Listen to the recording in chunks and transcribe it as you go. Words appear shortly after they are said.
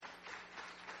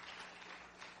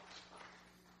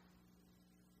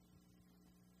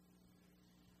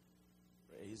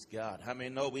Praise God. How many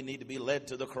know we need to be led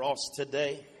to the cross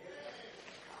today?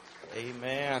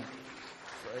 Amen.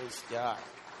 Praise God.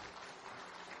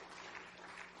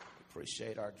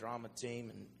 Appreciate our drama team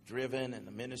and Driven and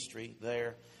the ministry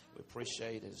there. We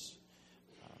appreciate, as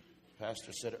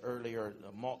Pastor said earlier,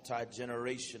 a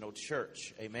multi-generational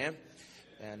church. Amen.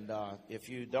 And if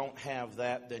you don't have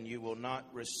that, then you will not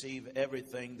receive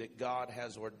everything that God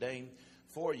has ordained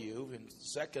for you. And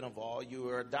second of all, you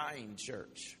are a dying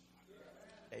church.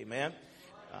 Amen.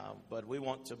 But we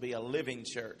want to be a living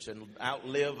church and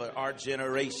outlive our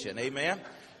generation. Amen.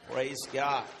 Praise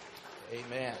God.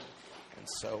 Amen. And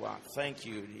so thank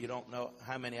you. You don't know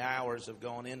how many hours have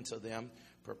gone into them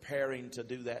preparing to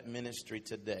do that ministry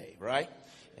today, right?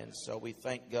 And so we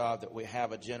thank God that we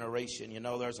have a generation. You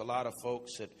know, there's a lot of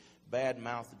folks that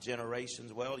badmouth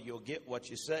generations. Well, you'll get what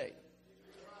you say.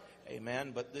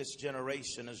 Amen. But this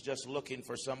generation is just looking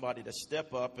for somebody to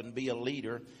step up and be a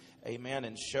leader. Amen.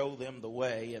 And show them the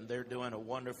way. And they're doing a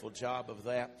wonderful job of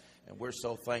that. And we're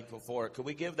so thankful for it. Could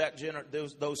we give that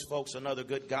those folks another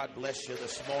good God bless you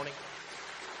this morning?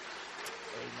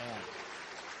 Amen.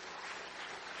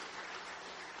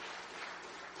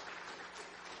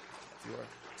 If your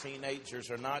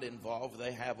teenagers are not involved,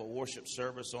 they have a worship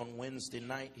service on Wednesday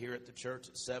night here at the church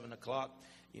at 7 o'clock.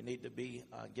 You need to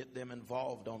get them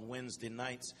involved on Wednesday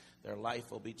nights. Their life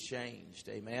will be changed.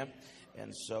 Amen.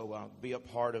 And so be a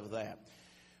part of that.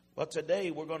 But today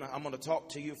I'm going to talk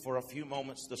to you for a few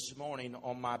moments this morning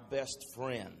on my best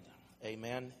friend.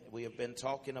 Amen. We have been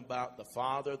talking about the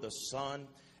Father, the Son,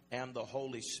 and the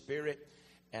Holy Spirit.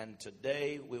 And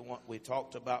today we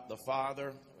talked about the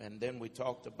Father, and then we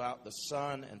talked about the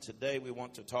Son, and today we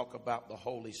want to talk about the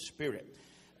Holy Spirit.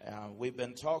 We've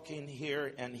been talking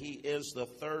here, and He is the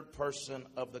third person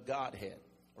of the Godhead,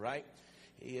 right?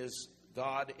 He is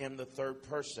God in the third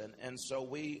person. And so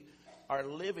we are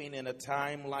living in a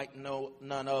time like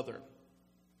none other.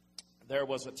 There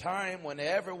was a time when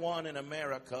everyone in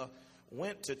America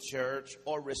went to church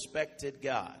or respected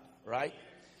God, right?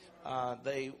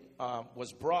 They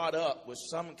was brought up with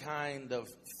some kind of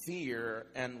fear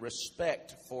and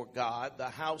respect for God, the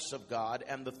house of God,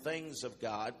 and the things of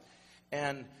God.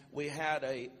 And we had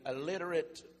a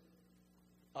literate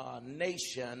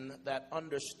nation that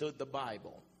understood the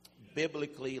Bible,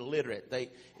 biblically literate.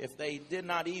 If they did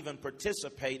not even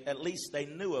participate, at least they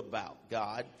knew about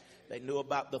God. They knew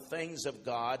about the things of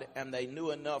God, and they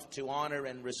knew enough to honor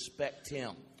and respect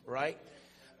Him, right?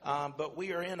 But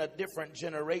we are in a different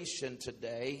generation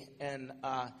today, and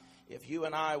if you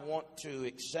and I want to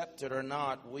accept it or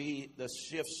not, the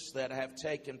shifts that have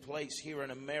taken place here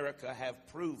in America have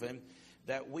proven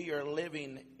that we are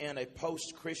living in a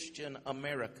post-Christian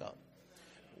America.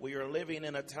 We are living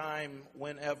in a time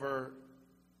whenever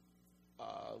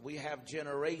we have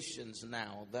generations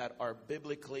now that are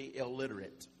biblically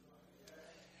illiterate,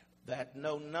 that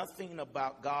know nothing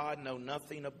about God, know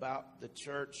nothing about the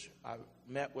church. I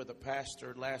met with a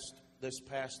pastor this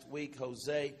past week,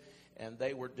 Jose, and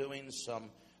they were doing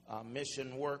some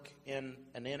mission work in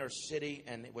an inner city,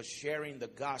 and it was sharing the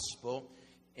gospel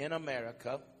in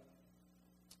America.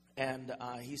 And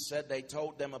he said they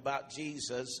told them about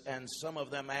Jesus, and some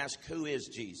of them asked, who is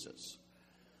Jesus?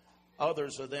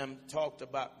 Others of them talked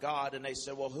about God, and they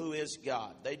said, well, who is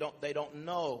God? They don't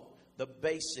know the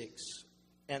basics.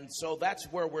 And so that's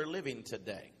where we're living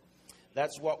today.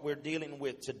 That's what we're dealing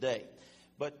with today.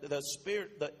 But the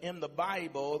Spirit, in the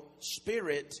Bible,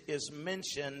 Spirit is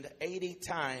mentioned 80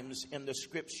 times in the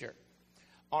Scripture.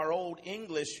 Our Old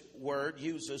English word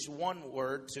uses one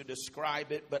word to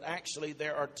describe it, but actually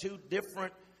there are two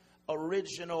different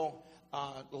original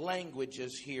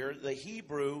languages here. The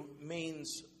Hebrew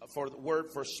means, for the word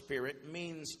for spirit,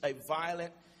 means a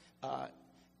violent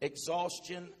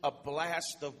exhaustion, a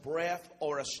blast of breath,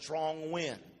 or a strong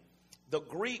wind. The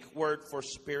Greek word for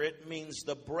spirit means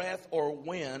the breath or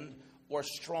wind or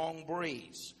strong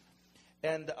breeze.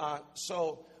 And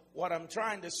so what I'm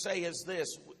trying to say is this.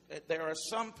 There are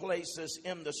some places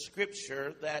in the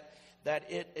Scripture that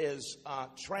it is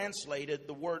translated,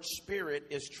 the word spirit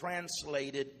is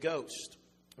translated ghost,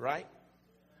 right?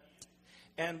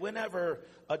 And whenever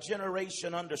a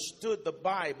generation understood the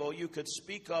Bible, you could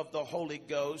speak of the Holy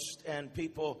Ghost, and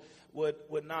people would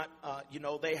not,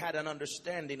 they had an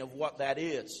understanding of what that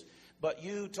is. But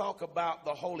you talk about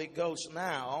the Holy Ghost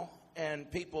now, and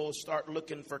people start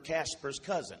looking for Casper's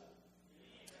cousin.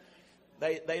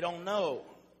 They don't know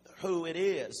who it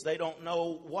is. They don't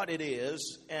know what it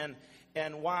is. And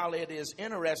while it is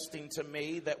interesting to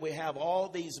me that we have all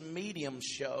these medium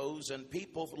shows and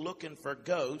people looking for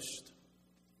ghosts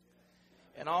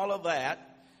and all of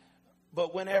that,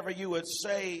 But whenever you would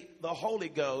say the Holy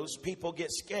Ghost, people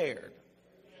get scared.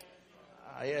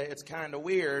 Yeah, it's kind of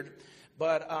weird.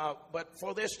 But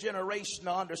for this generation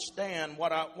to understand,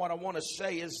 what I want to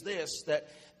say is this,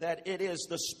 that it is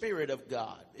the Spirit of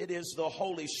God. It is the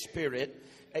Holy Spirit.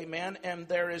 Amen. And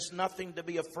there is nothing to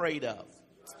be afraid of.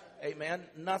 Amen.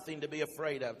 Nothing to be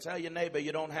afraid of. Tell your neighbor,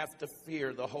 you don't have to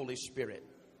fear the Holy Spirit.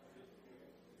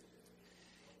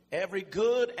 Every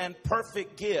good and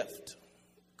perfect gift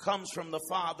comes from the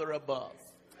Father above.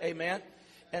 Amen.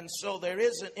 And so there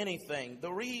isn't anything.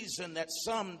 The reason that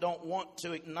some don't want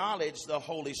to acknowledge the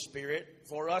Holy Spirit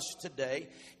for us today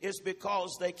is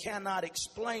because they cannot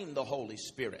explain the Holy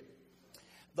Spirit.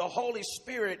 The Holy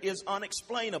Spirit is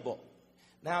unexplainable.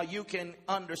 Now, you can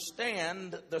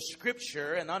understand the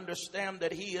Scripture and understand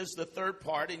that He is the third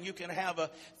part, and you can have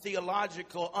a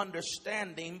theological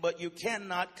understanding, but you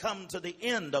cannot come to the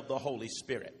end of the Holy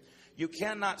Spirit. You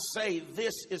cannot say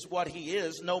this is what He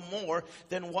is no more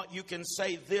than what you can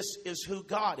say this is who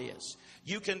God is.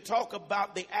 You can talk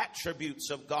about the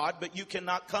attributes of God, but you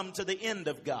cannot come to the end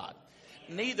of God.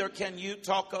 Neither can you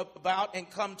talk about and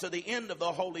come to the end of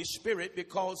the Holy Spirit,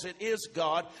 because it is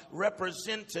God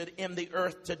represented in the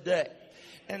earth today.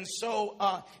 And so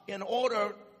in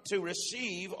order to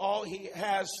receive all He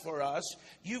has for us,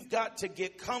 you've got to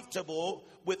get comfortable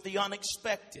with the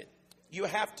unexpected. You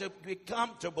have to be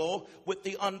comfortable with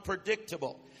the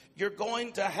unpredictable. You're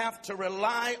going to have to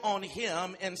rely on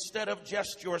Him instead of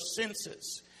just your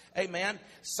senses. Amen.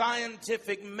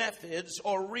 Scientific methods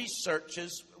or research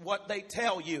is what they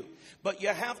tell you. But you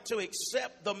have to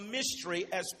accept the mystery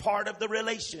as part of the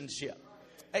relationship.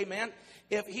 Amen.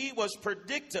 If He was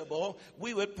predictable,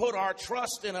 we would put our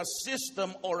trust in a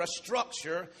system or a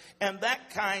structure, and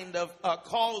that kind of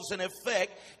cause and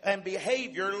effect and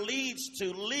behavior leads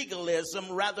to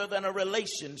legalism rather than a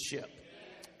relationship.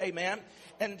 Amen.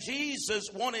 And Jesus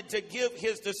wanted to give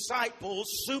His disciples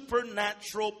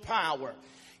supernatural power.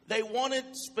 They wanted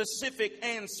specific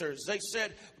answers. They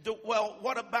said, well,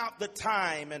 what about the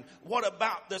time and what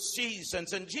about the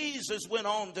seasons? And Jesus went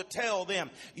on to tell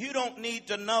them, you don't need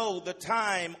to know the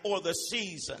time or the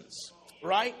seasons,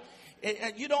 right?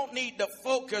 And you don't need to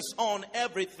focus on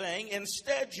everything.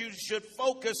 Instead, you should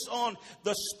focus on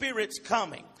the Spirit's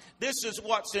coming. This is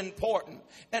what's important.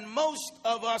 And most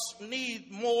of us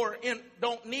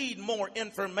don't need more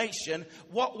information.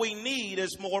 What we need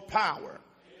is more power.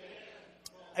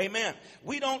 Amen.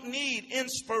 We don't need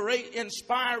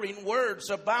inspiring words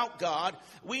about God.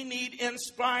 We need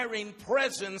inspiring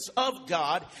presence of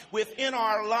God within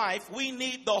our life. We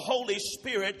need the Holy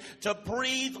Spirit to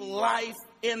breathe life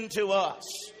into us.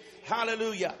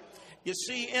 Hallelujah. You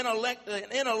see, an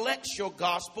intellectual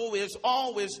gospel is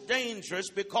always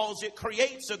dangerous because it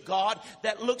creates a God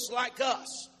that looks like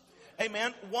us.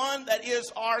 Amen. One that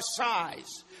is our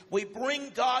size. We bring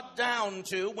God down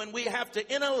to, when we have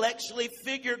to intellectually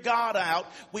figure God out,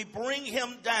 we bring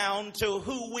Him down to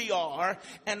who we are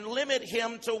and limit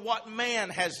Him to what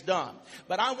man has done.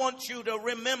 But I want you to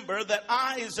remember that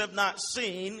eyes have not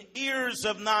seen, ears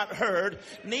have not heard,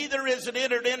 neither is it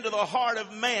entered into the heart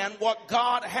of man what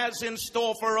God has in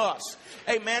store for us.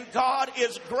 Amen. God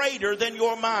is greater than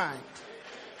your mind.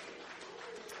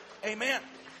 Amen.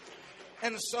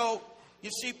 And so,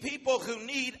 you see, people who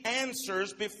need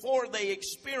answers before they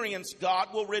experience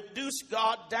God will reduce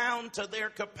God down to their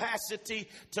capacity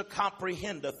to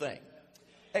comprehend a thing.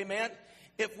 Amen.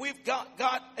 If we've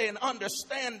got an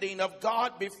understanding of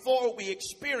God before we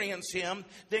experience Him,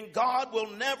 then God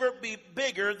will never be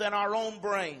bigger than our own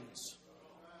brains.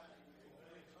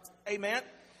 Amen.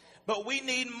 But we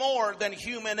need more than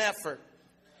human effort.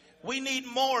 We need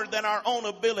more than our own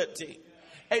ability.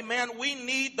 Amen. We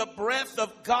need the breath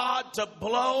of God to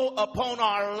blow upon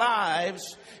our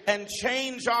lives and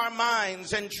change our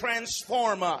minds and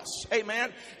transform us.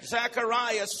 Amen.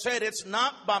 Zechariah said it's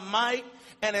not by might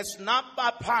and it's not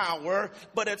by power,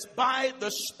 but it's by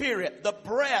the Spirit, the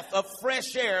breath of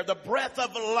fresh air, the breath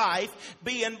of life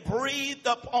being breathed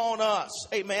upon us.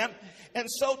 Amen. And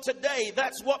so today,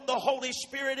 that's what the Holy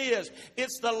Spirit is.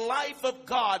 It's the life of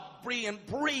God being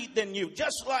breathed in you.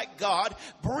 Just like God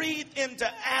breathed into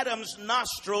Adam's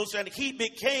nostrils and he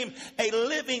became a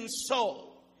living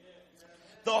soul.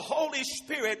 The Holy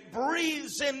Spirit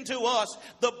breathes into us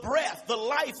the breath, the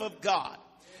life of God.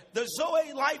 The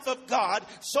Zoe life of God,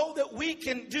 so that we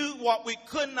can do what we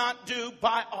could not do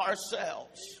by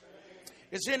ourselves.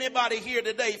 Is anybody here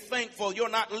today thankful you're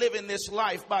not living this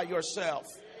life by yourself?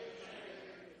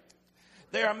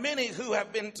 There are many who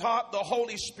have been taught the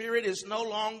Holy Spirit is no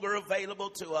longer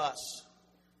available to us.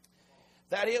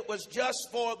 That it was just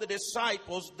for the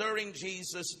disciples during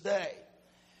Jesus' day.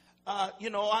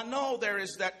 I know there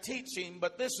is that teaching,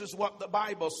 but this is what the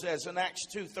Bible says in Acts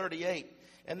 2:38.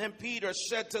 And then Peter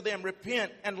said to them,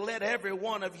 repent and let every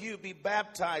one of you be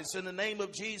baptized in the name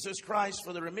of Jesus Christ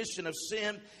for the remission of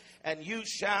sin, and you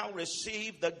shall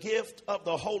receive the gift of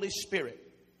the Holy Spirit.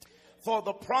 For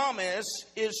the promise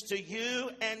is to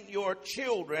you and your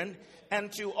children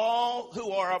and to all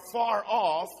who are afar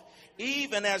off,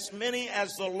 even as many as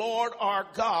the Lord our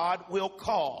God will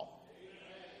call.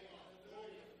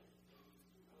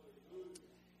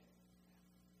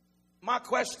 My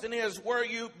question is, were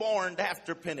you born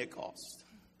after Pentecost?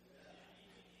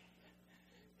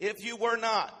 If you were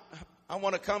not, I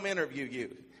want to come interview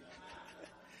you.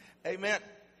 Amen.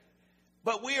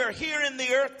 But we are here in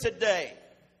the earth today.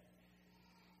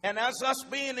 And as us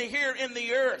being here in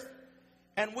the earth,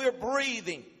 and we're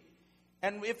breathing,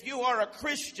 and if you are a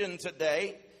Christian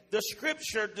today, the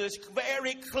scripture is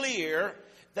very clear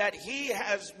that he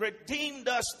has redeemed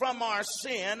us from our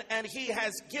sin, and he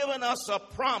has given us a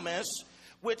promise,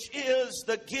 which is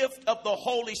the gift of the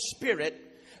Holy Spirit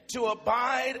to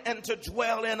abide and to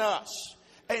dwell in us.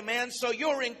 Amen. So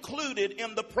you're included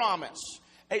in the promise.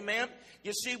 Amen.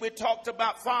 You see, we talked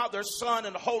about Father, Son,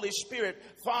 and Holy Spirit.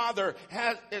 Father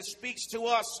speaks to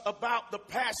us about the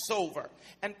Passover,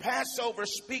 and Passover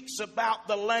speaks about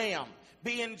the Lamb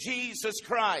being Jesus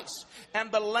Christ.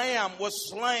 And the Lamb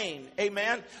was slain,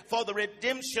 amen, for the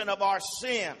redemption of our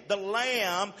sin. The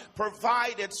Lamb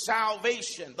provided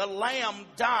salvation. The Lamb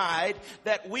died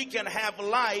that we can have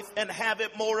life and have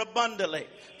it more abundantly.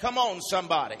 Come on,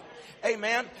 somebody.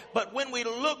 Amen. But when we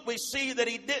look, we see that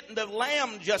the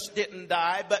Lamb just didn't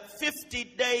die, but 50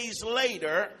 days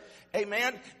later,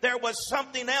 amen, there was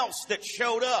something else that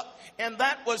showed up, and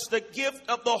that was the gift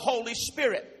of the Holy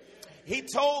Spirit. He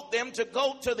told them to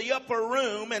go to the upper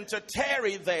room and to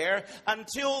tarry there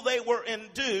until they were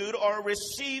endued or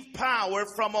received power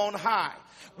from on high.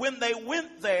 When they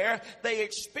went there, they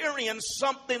experienced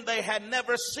something they had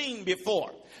never seen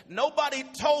before. Nobody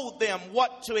told them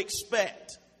what to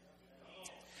expect.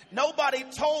 Nobody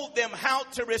told them how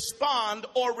to respond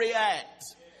or react.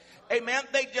 Amen.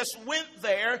 They just went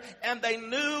there, and they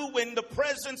knew when the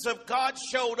presence of God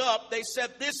showed up, they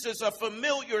said, this is a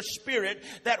familiar spirit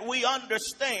that we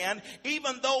understand.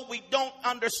 Even though we don't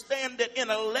understand it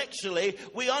intellectually,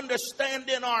 we understand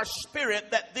in our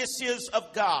spirit that this is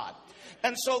of God.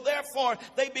 And so therefore,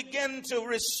 they began to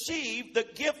receive the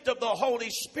gift of the Holy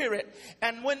Spirit.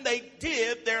 And when they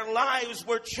did, their lives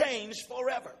were changed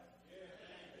forever.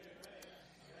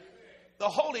 The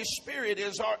Holy Spirit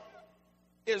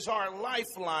is our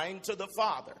lifeline to the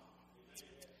Father.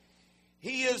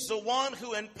 He is the one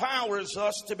who empowers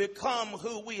us to become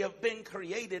who we have been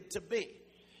created to be.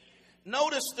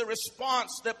 Notice the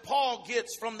response that Paul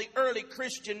gets from the early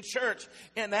Christian church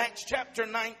in Acts chapter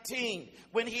 19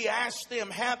 when he asked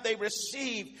them, have they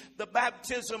received the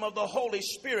baptism of the Holy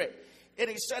Spirit? And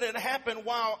he said it happened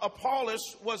while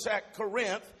Apollos was at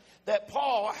Corinth, that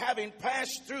Paul, having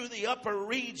passed through the upper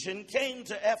region, came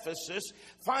to Ephesus.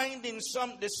 Finding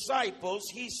some disciples,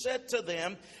 he said to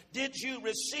them, did you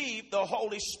receive the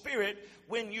Holy Spirit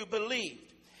when you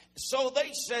believed? So they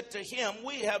said to him,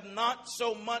 we have not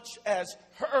so much as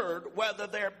heard whether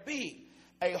there be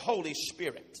a Holy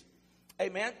Spirit.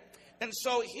 Amen. And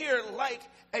so here, like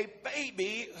a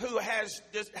baby who has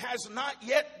not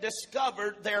yet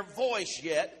discovered their voice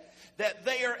yet, that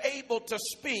they are able to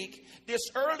speak, this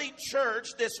early church,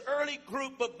 this early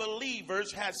group of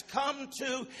believers has come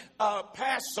to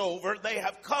Passover. They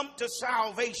have come to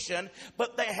salvation,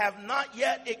 but they have not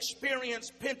yet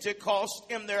experienced Pentecost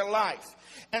in their life.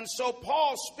 And so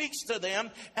Paul speaks to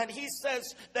them, and he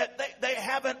says that they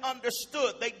haven't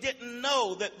understood. They didn't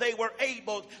know that they were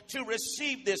able to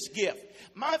receive this gift.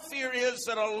 My fear is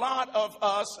that a lot of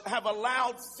us have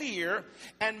allowed fear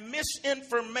and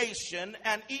misinformation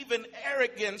and even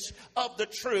arrogance of the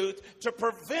truth to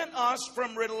prevent us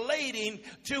from relating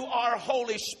to our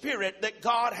Holy Spirit that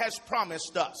God has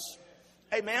promised us.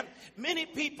 Amen. Many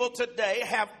people today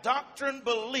have doctrine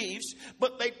beliefs,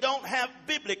 but they don't have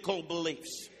biblical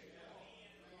beliefs.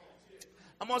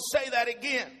 I'm going to say that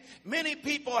again. Many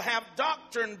people have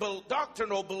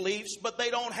doctrinal beliefs, but they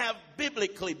don't have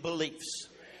biblically beliefs.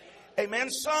 Amen.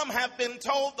 Some have been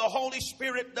told the Holy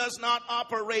Spirit does not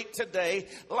operate today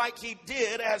like he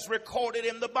did as recorded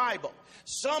in the Bible.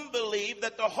 Some believe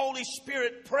that the Holy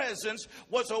Spirit presence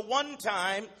was a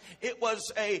one-time, it was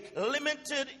a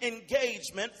limited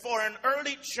engagement for an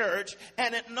early church,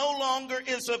 and it no longer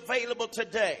is available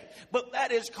today. But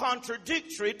that is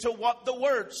contradictory to what the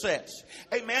Word says.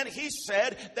 Amen. He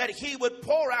said that he would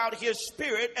pour out his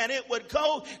Spirit and it would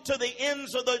go to the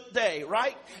ends of the day,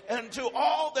 right? And to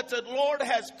all that would Lord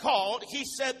has called, he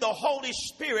said the Holy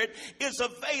Spirit is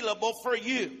available for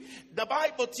you. The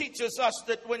Bible teaches us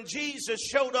that when Jesus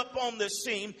showed up on the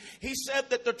scene, he said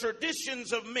that the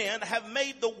traditions of men have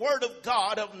made the word of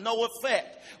God of no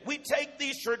effect. We take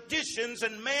these traditions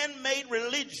and man-made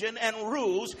religion and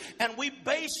rules, and we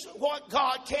base what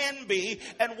God can be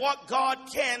and what God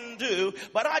can do.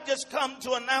 But I just come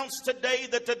to announce today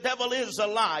that the devil is a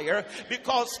liar,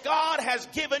 because God has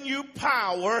given you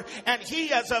power and he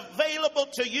has available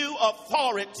to you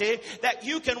authority that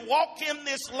you can walk in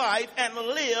this life and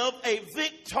live a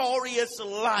victorious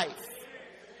life.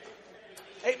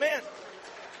 Amen.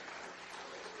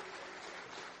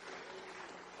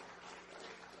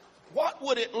 What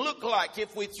would it look like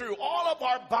if we threw all of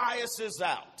our biases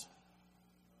out?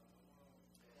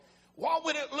 What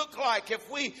would it look like if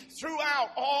we threw out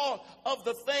all of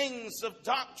the things of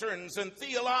doctrines and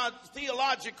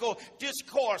theological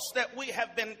discourse that we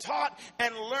have been taught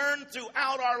and learned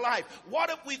throughout our life? What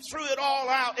if we threw it all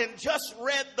out and just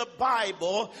read the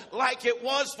Bible like it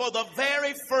was for the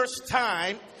very first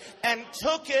time and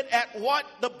took it at what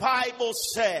the Bible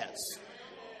says?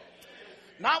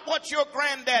 Not what your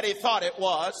granddaddy thought it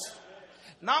was.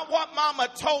 Not what mama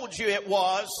told you it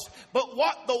was, but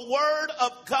what the Word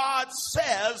of God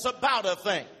says about a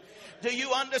thing. Do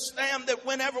you understand that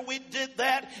whenever we did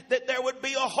that there would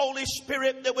be a Holy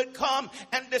Spirit that would come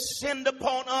and descend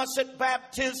upon us at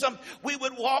baptism? We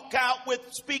would walk out with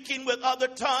speaking with other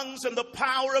tongues, and the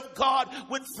power of God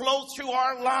would flow through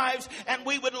our lives, and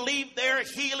we would leave there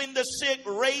healing the sick,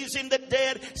 raising the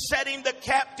dead, setting the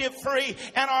captive free,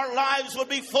 and our lives would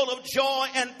be full of joy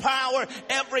and power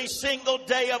every single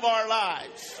day of our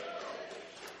lives.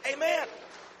 Amen.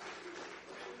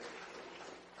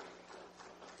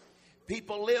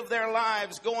 People live their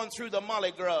lives going through the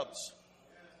molly grubs,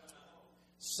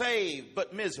 saved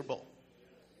but miserable.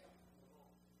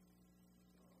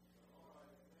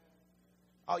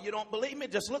 Oh, you don't believe me?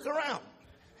 Just look around.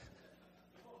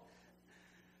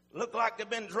 Look like they've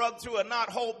been drugged through a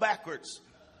knothole backwards,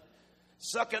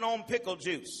 sucking on pickle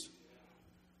juice.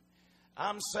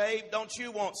 I'm saved. Don't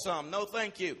you want some? No,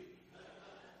 thank you.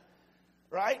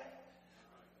 Right?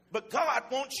 But God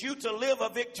wants you to live a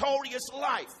victorious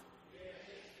life.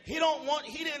 He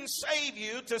didn't save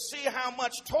you to see how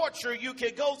much torture you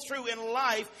could go through in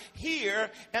life here,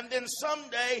 and then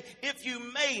someday, if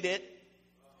you made it,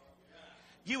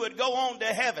 you would go on to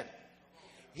heaven.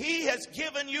 He has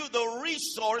given you the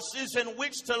resources in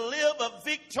which to live a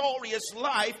victorious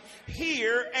life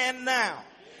here and now.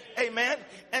 Amen.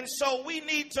 And so we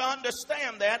need to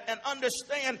understand that, and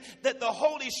understand that the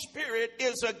Holy Spirit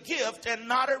is a gift and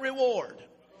not a reward.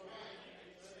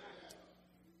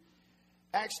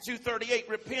 Acts 2:38,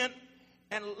 repent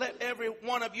and let every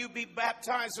one of you be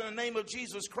baptized in the name of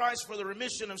Jesus Christ for the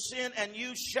remission of sin, and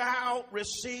you shall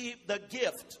receive the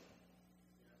gift.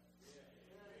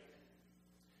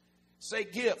 Say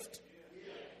gift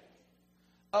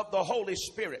of the Holy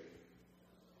Spirit.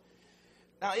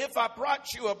 Now, if I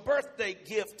brought you a birthday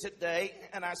gift today,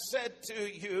 and I said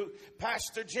to you,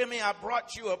 Pastor Jimmy, I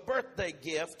brought you a birthday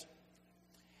gift,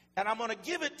 and I'm going to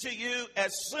give it to you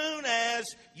as soon as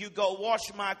you go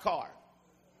wash my car.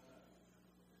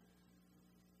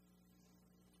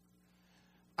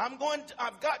 I've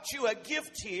got you a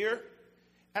gift here,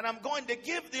 and I'm going to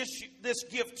give this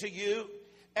gift to you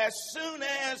as soon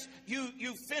as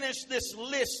you finish this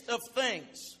list of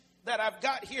things that I've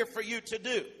got here for you to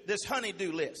do, this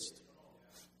honey-do list.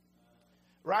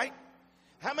 Right?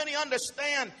 How many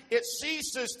understand it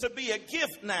ceases to be a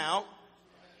gift now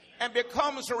and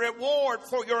becomes a reward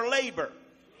for your labor?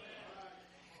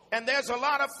 And there's a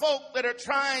lot of folk that are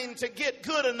trying to get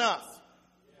good enough.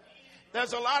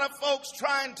 There's a lot of folks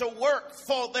trying to work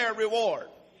for their reward.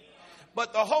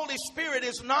 But the Holy Spirit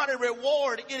is not a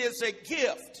reward, it is a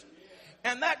gift.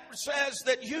 And that says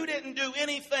that you didn't do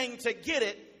anything to get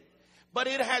it, but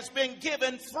it has been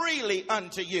given freely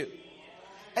unto you.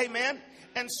 Amen.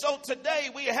 And so today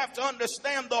we have to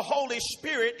understand the Holy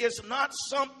Spirit is not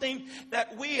something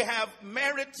that we have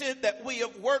merited, that we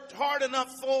have worked hard enough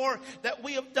for, that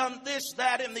we have done this,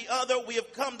 that, and the other. We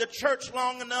have come to church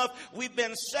long enough. We've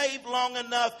been saved long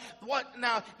enough. What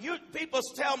now? People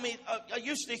tell me, I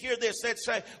used to hear this. They'd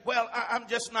say, well, I'm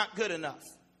just not good enough.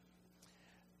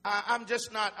 I'm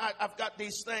just not, I've got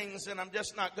these things and I'm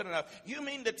just not good enough. You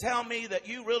mean to tell me that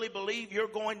you really believe you're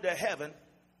going to heaven,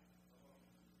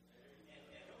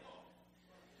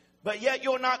 but yet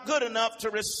you're not good enough to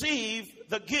receive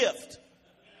the gift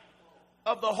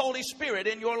of the Holy Spirit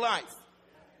in your life?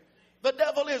 The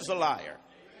devil is a liar.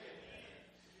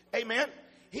 Amen.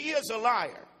 He is a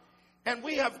liar. And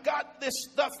we have got this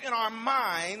stuff in our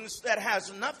minds that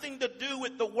has nothing to do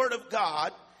with the Word of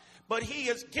God, but He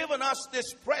has given us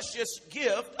this precious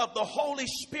gift of the Holy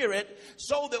Spirit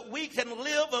so that we can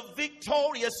live a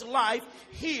victorious life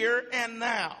here and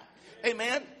now.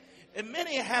 Amen. And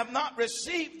many have not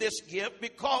received this gift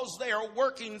because they are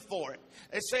working for it.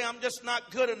 They say, I'm just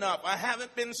not good enough. I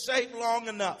haven't been saved long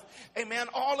enough. Amen.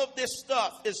 All of this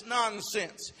stuff is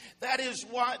nonsense. That is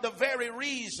why, the very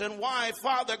reason why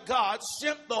Father God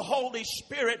sent the Holy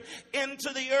Spirit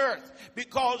into the earth,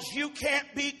 because you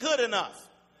can't be good enough.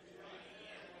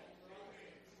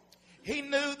 He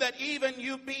knew that even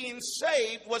you being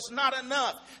saved was not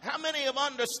enough. How many of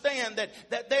understand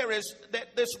that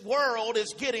this world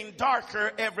is getting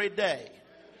darker every day?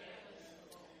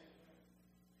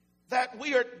 That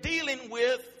we are dealing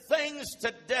with things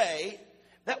today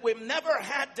that we've never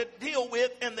had to deal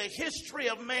with in the history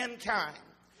of mankind.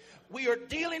 We are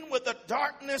dealing with the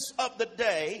darkness of the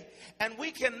day, and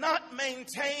we cannot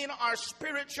maintain our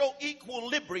spiritual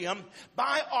equilibrium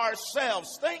by ourselves.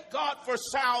 Thank God for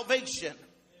salvation.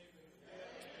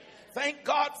 Thank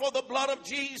God for the blood of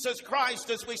Jesus Christ,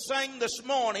 as we sang this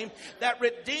morning, that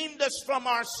redeemed us from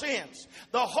our sins.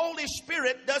 The Holy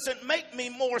Spirit doesn't make me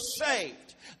more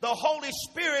saved. The Holy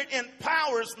Spirit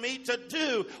empowers me to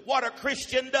do what a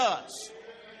Christian does.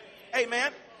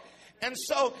 Amen. And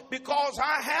so, because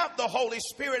I have the Holy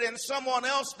Spirit and someone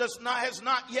else has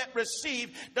not yet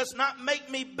received, does not make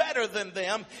me better than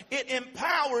them. It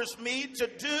empowers me to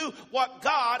do what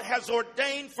God has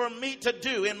ordained for me to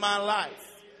do in my life.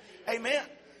 Amen.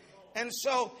 And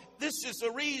so, this is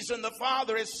the reason the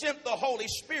Father has sent the Holy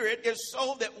Spirit, is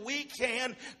so that we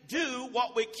can do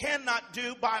what we cannot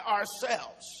do by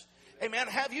ourselves. Amen.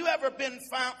 Have you ever been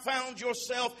found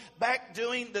yourself back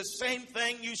doing the same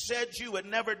thing you said you would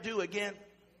never do again?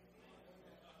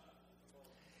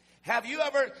 Have you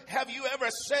ever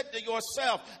said to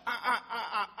yourself,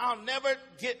 I'll never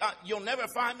you'll never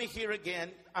find me here again.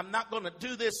 I'm not going to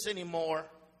do this anymore.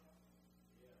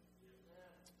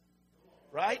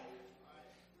 Right?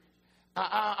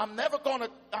 I'm never going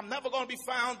to be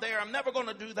found there. I'm never going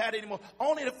to do that anymore.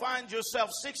 Only to find yourself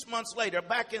 6 months later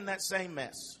back in that same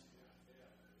mess.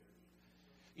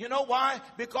 You know why?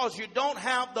 Because you don't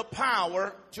have the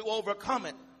power to overcome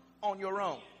it on your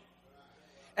own.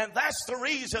 And that's the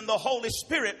reason the Holy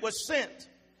Spirit was sent.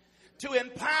 To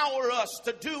empower us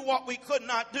to do what we could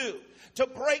not do. To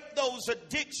break those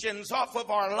addictions off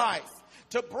of our life.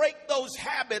 To break those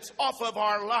habits off of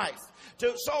our life.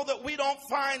 So that we don't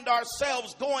find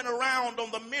ourselves going around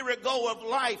on the merry-go of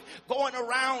life, going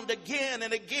around again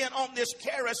and again on this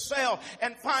carousel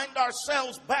and find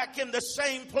ourselves back in the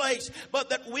same place,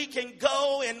 but that we can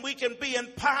go and we can be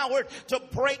empowered to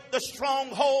break the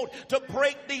stronghold, to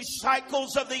break these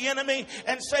cycles of the enemy,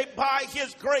 and say, by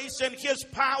His grace and His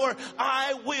power,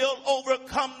 I will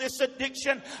overcome this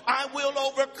addiction. I will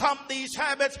overcome these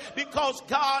habits, because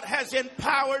God has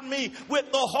empowered me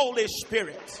with the Holy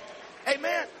Spirit.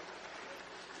 Amen.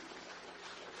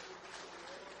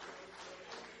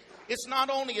 It's not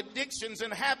only addictions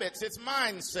and habits, it's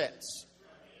mindsets.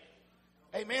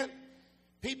 Amen.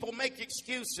 People make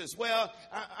excuses. Well,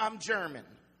 I'm German.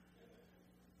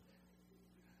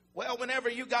 Well,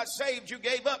 whenever you got saved, you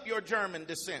gave up your German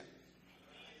descent.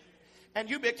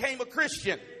 And you became a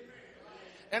Christian.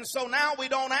 And so now we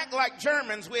don't act like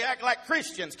Germans, we act like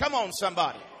Christians. Come on,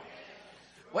 somebody.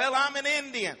 Well, I'm an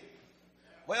Indian.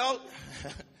 Well,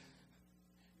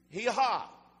 hee-haw.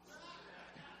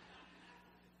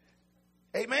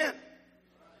 Amen.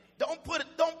 Don't put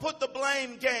the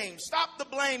blame game. Stop the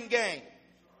blame game.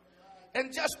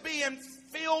 And just be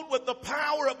filled with the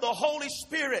power of the Holy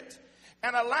Spirit.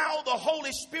 And allow the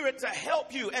Holy Spirit to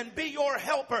help you and be your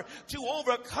helper to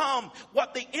overcome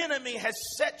what the enemy has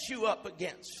set you up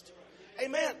against.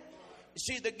 Amen. You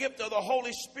see, the gift of the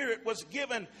Holy Spirit was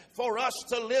given for us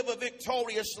to live a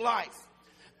victorious life.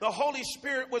 The Holy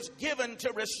Spirit was given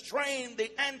to restrain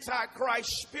the Antichrist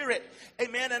spirit.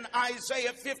 Amen. In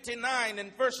Isaiah 59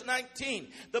 and verse 19,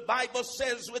 the Bible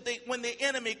says when the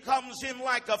enemy comes in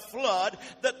like a flood,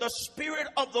 that the Spirit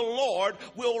of the Lord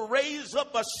will raise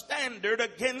up a standard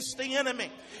against the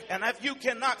enemy. And if you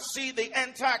cannot see the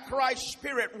Antichrist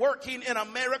spirit working in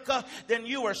America, then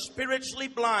you are spiritually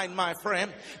blind, my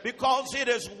friend, because it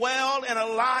is well and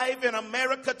alive in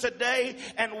America today,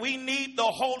 and we need the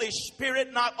Holy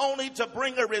Spirit not only to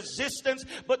bring a resistance,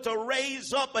 but to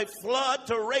raise up a flood,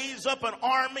 to raise up an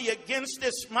army against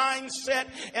this mindset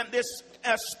and this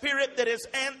spirit that is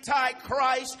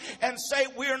anti-Christ, and say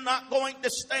we're not going to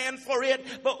stand for it,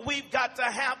 but we've got to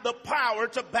have the power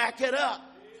to back it up.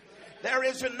 There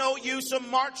isn't no use of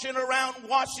marching around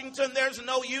Washington. There's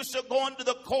no use of going to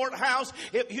the courthouse.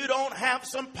 If you don't have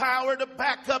some power to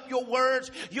back up your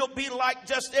words, you'll be like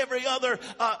just every other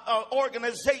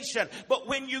organization. But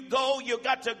when you go, you've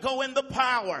got to go in the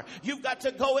power. You've got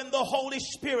to go in the Holy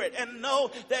Spirit and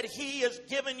know that He has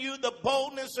given you the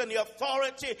boldness and the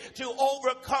authority to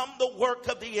overcome the work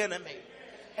of the enemy.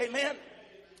 Amen.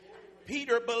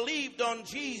 Peter believed on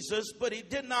Jesus, but he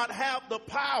did not have the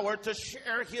power to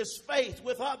share his faith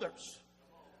with others.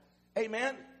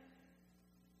 Amen.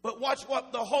 But watch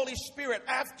what the Holy Spirit,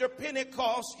 after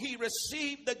Pentecost, he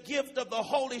received the gift of the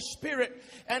Holy Spirit,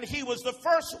 and he was the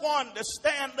first one to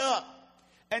stand up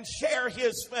and share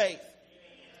his faith.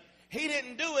 He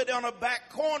didn't do it on a back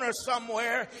corner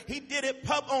somewhere. He did it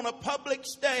on a public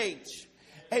stage.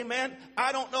 Amen.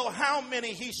 I don't know how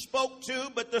many he spoke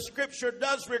to, but the scripture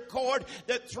does record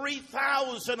that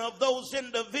 3,000 of those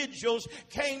individuals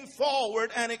came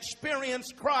forward and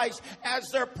experienced Christ as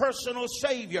their personal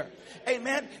Savior.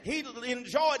 Amen. He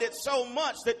enjoyed it so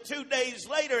much that 2 days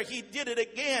later he did it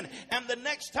again. And the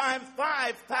next time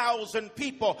 5,000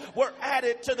 people were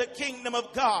added to the kingdom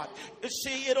of God. You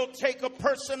see, it'll take a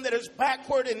person that is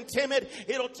backward and timid.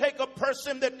 It'll take a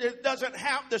person that doesn't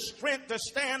have the strength to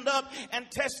stand up and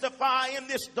testify in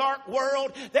this dark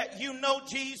world that you know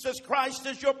Jesus Christ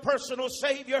is your personal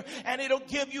Savior, and it'll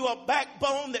give you a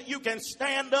backbone that you can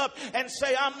stand up and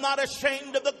say, I'm not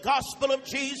ashamed of the gospel of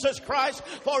Jesus Christ,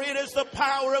 for it is the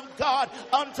power of God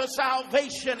unto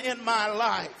salvation in my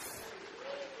life.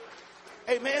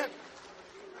 Amen.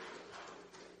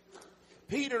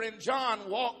 Peter and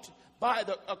John walked by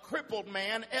a crippled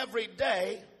man every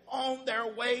day on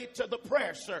their way to the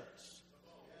prayer service.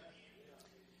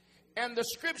 And the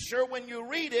scripture, when you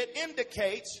read it,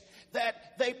 indicates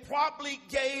that they probably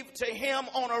gave to him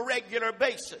on a regular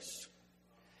basis.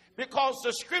 Because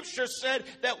the scripture said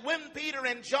that when Peter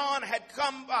and John had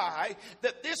come by,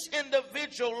 that this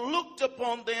individual looked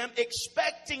upon them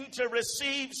expecting to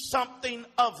receive something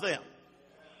of them.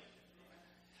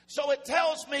 So it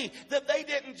tells me that they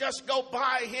didn't just go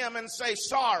by him and say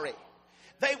sorry.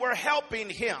 They were helping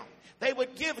him. They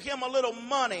would give him a little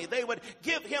money. They would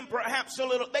give him perhaps a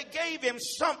little. They gave him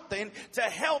something to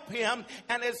help him.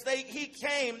 And as he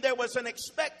came, there was an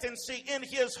expectancy in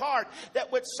his heart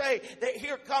that would say that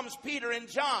here comes Peter and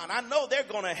John. I know they're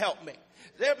going to help me.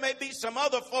 There may be some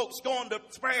other folks going to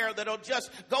prayer that'll just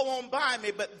go on by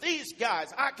me, but these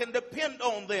guys, I can depend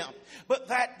on them. But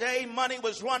that day, money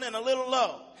was running a little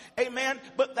low. Amen.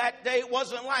 But that day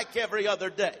wasn't like every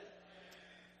other day.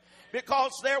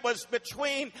 Because there was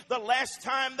between the last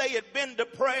time they had been to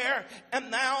prayer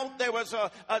and now there was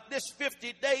this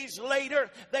 50 days later,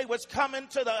 they was coming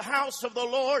to the house of the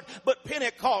Lord, but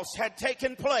Pentecost had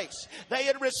taken place. They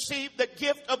had received the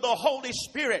gift of the Holy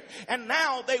Spirit, and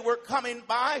now they were coming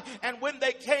by, and when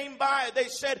they came by, they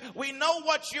said, we know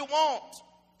what you want,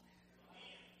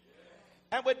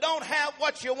 and we don't have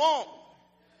what you want,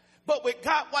 but we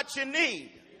got what you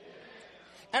need.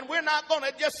 And we're not going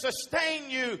to just sustain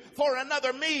you for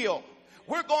another meal.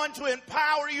 We're going to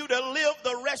empower you to live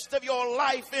the rest of your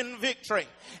life in victory.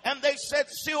 And they said,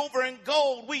 silver and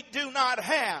gold we do not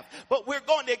have, but we're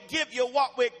going to give you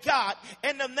what we got.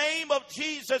 In the name of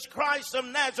Jesus Christ of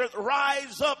Nazareth,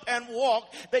 rise up and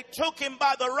walk. They took him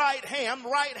by the right hand.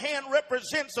 Right hand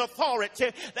represents authority.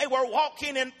 They were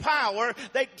walking in power.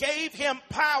 They gave him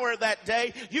power that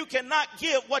day. You cannot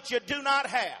give what you do not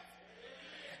have.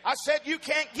 I said you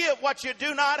can't give what you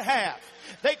do not have.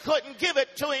 They couldn't give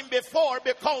it to him before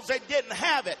because they didn't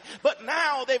have it. But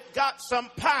now they've got some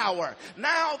power.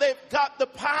 Now they've got the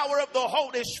power of the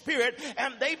Holy Spirit,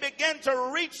 and they began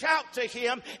to reach out to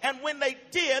him. And when they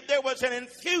did, there was an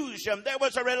infusion. There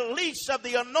was a release of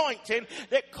the anointing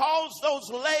that caused those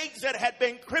legs that had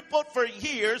been crippled for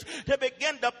years to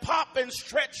begin to pop and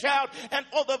stretch out. And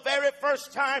for the very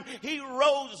first time, he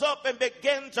rose up and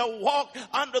began to walk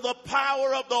under the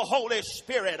power of the Holy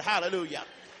Spirit. Hallelujah.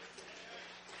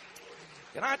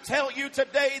 Can I tell you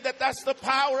today that that's the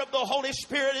power of the Holy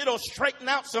Spirit? It'll straighten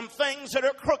out some things that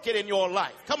are crooked in your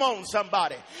life. Come on,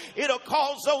 somebody. It'll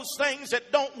cause those things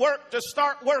that don't work to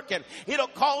start working. It'll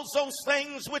cause those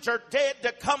things which are dead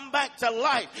to come back to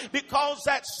life, because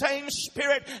that same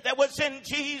Spirit that was in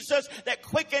Jesus that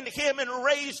quickened him and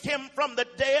raised him from the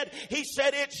dead, he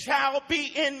said it shall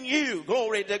be in you.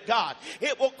 Glory to God.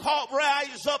 It will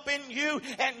rise up in you,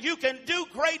 and you can do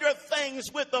greater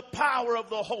things with the power of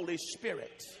the Holy Spirit.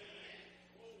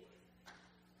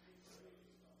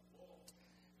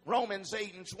 Romans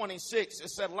 8:26, it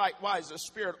said, likewise, the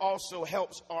Spirit also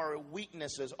helps our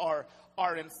weaknesses, our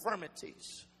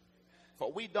infirmities.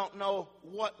 For we don't know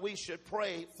what we should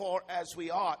pray for as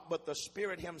we ought, but the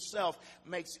Spirit himself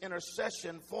makes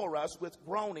intercession for us with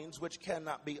groanings which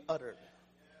cannot be uttered.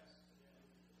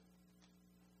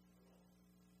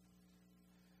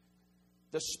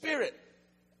 The Spirit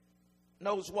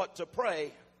knows what to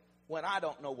pray when I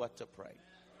don't know what to pray.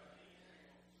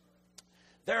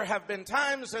 There have been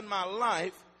times in my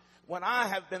life when I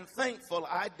have been thankful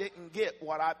I didn't get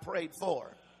what I prayed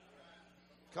for.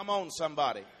 Come on,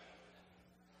 somebody.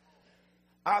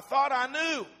 I thought I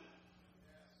knew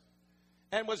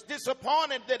and was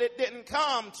disappointed that it didn't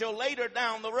come till later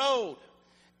down the road.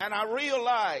 And I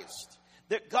realized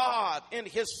that God, in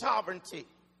his sovereignty,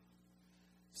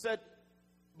 said,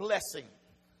 blessing,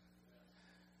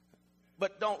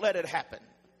 but don't let it happen.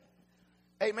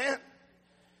 Amen.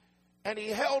 And he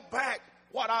held back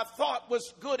what I thought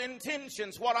was good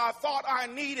intentions, what I thought I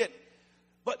needed.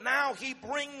 But now he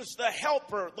brings the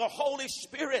helper, the Holy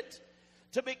Spirit,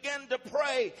 to begin to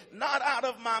pray, not out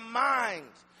of my mind,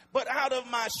 but out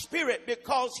of my spirit,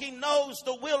 because he knows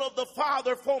the will of the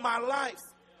Father for my life.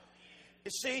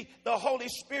 You see, the Holy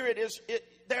Spirit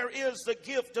there is the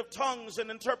gift of tongues and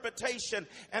interpretation,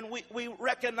 and we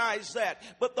recognize that.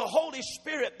 But the Holy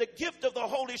Spirit, the gift of the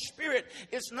Holy Spirit,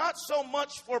 is not so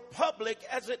much for public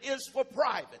as it is for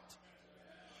private.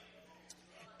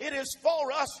 It is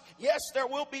for us. Yes, there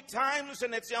will be times,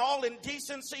 and it's all in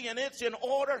decency and it's in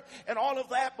order and all of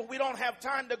that, but we don't have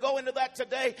time to go into that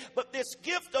today. But this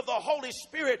gift of the Holy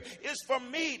Spirit is for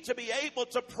me to be able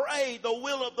to pray the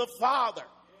will of the Father.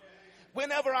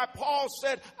 Whenever Paul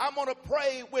said, I'm going to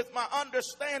pray with my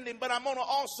understanding, but I'm going to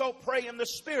also pray in the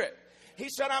Spirit. He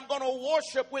said, I'm going to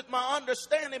worship with my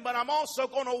understanding, but I'm also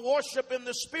going to worship in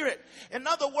the Spirit. In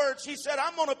other words, he said,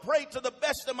 I'm going to pray to the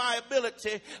best of my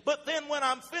ability, but then when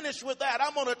I'm finished with that,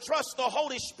 I'm going to trust the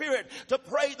Holy Spirit to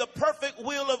pray the perfect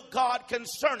will of God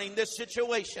concerning this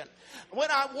situation. When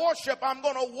I worship, I'm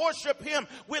going to worship him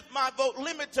with my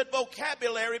limited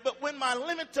vocabulary, but when my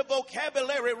limited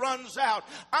vocabulary runs out,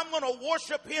 I'm going to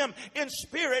worship him in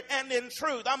spirit and in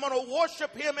truth. I'm going to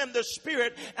worship him in the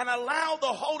Spirit and allow the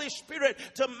Holy Spirit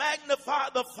to magnify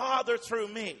the Father through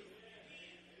me.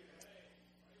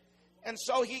 And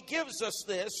so he gives us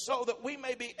this so that we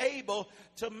may be able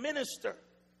to minister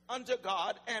unto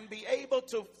God and be able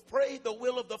to pray the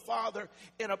will of the Father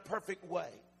in a perfect way.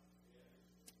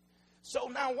 So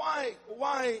now why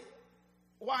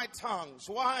tongues?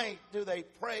 Why do they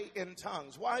pray in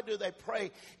tongues? Why do they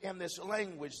pray in this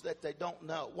language that they don't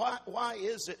know? Why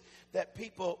is it that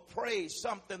people pray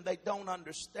something they don't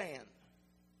understand?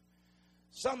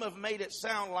 Some have made it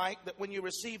sound like that when you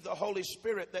receive the Holy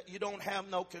Spirit that you don't have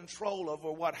no control over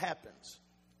what happens.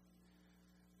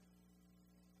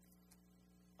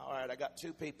 All right, I got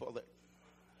two people that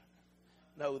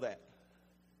know that.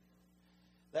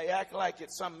 They act like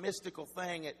it's some mystical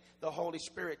thing. The Holy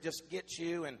Spirit just gets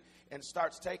you and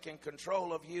starts taking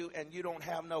control of you, and you don't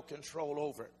have no control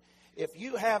over it. If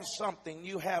you have something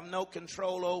you have no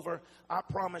control over, I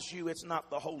promise you it's not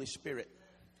the Holy Spirit.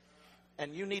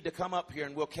 And you need to come up here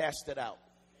and we'll cast it out.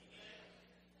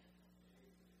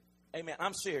 Amen.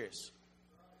 I'm serious.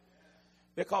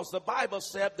 Because the Bible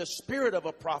said the spirit of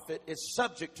a prophet is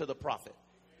subject to the prophet.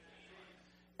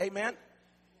 Amen.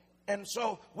 And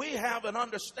so we have an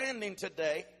understanding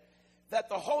today that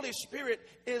the Holy Spirit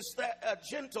is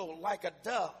gentle like a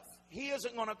dove. He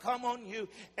isn't going to come on you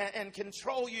and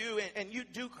control you and you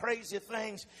do crazy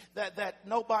things that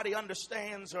nobody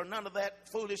understands or none of that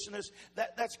foolishness.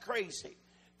 That's crazy.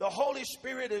 The Holy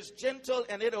Spirit is gentle,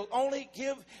 and it will only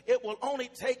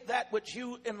take that which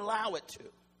you allow it to.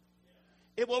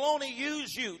 It will only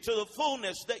use you to the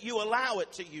fullness that you allow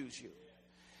it to use you.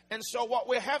 And so what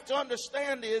we have to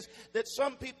understand is that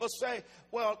some people say,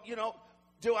 well,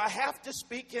 do I have to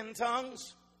speak in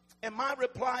tongues? And my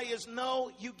reply is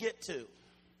no, you get to.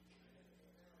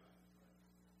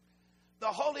 The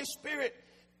Holy Spirit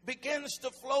begins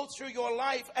to flow through your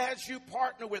life as you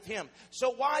partner with him.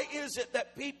 So why is it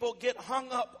that people get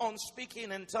hung up on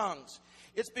speaking in tongues?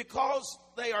 It's because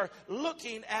they are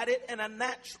looking at it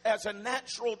as a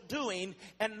natural doing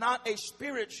and not a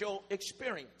spiritual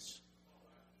experience.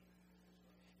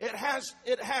 It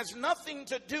has nothing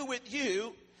to do with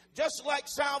you, just like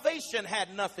salvation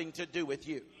had nothing to do with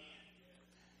you.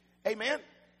 Amen.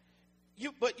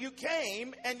 But you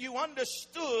came and you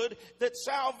understood that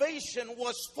salvation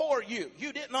was for you.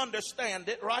 You didn't understand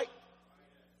it, right?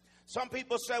 Some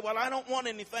people say, well, I don't want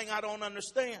anything I don't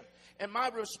understand. And my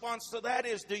response to that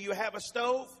is, do you have a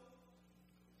stove?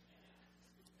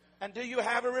 And do you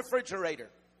have a refrigerator?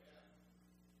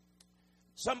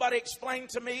 Somebody explained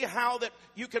to me how that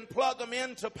you can plug them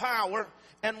into power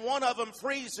and one of them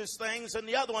freezes things and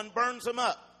the other one burns them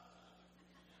up.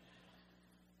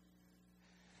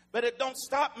 But it don't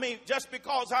stop me just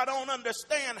because I don't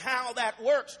understand how that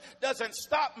works. Doesn't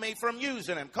stop me from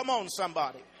using them. Come on,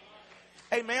 somebody.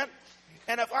 Amen.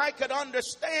 And if I could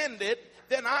understand it,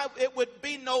 then it would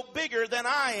be no bigger than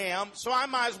I am. So I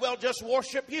might as well just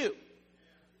worship you.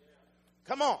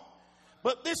 Come on.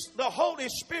 But the Holy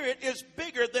Spirit is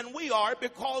bigger than we are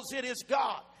because it is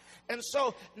God. And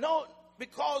so,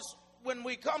 because when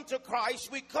we come to Christ,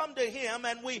 we come to Him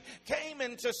and we came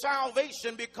into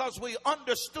salvation because we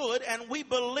understood and we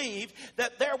believed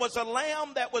that there was a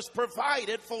lamb that was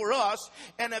provided for us.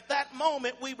 And at that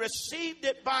moment, we received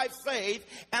it by faith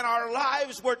and our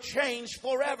lives were changed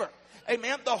forever.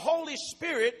 Amen. The Holy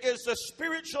Spirit is a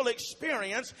spiritual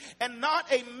experience and not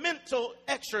a mental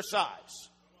exercise.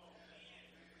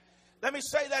 Let me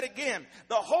say that again.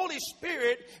 The Holy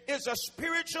Spirit is a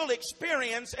spiritual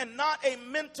experience and not a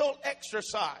mental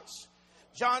exercise.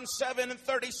 John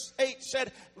 7:38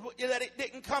 said that it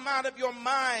didn't come out of your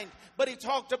mind, but he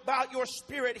talked about your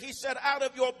spirit. He said, out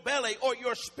of your belly or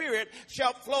your spirit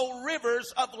shall flow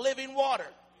rivers of living water.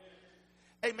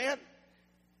 Amen.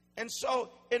 And so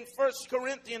in 1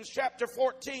 Corinthians chapter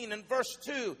 14 and verse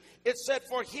 2, it said,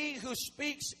 for he who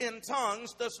speaks in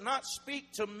tongues does not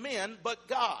speak to men, but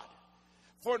God.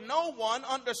 For no one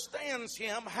understands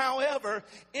him. However,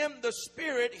 in the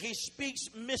Spirit, he speaks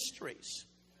mysteries.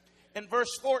 In verse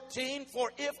 14,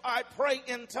 for if I pray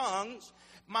in tongues,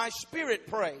 my spirit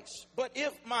prays. But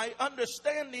if my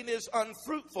understanding is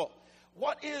unfruitful,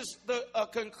 what is the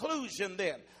conclusion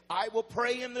then? I will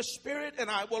pray in the Spirit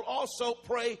and I will also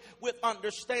pray with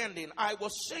understanding. I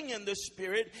will sing in the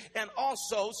Spirit and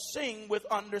also sing with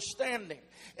understanding.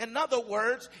 In other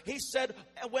words, he said,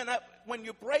 when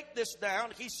you break this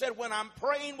down, he said, when I'm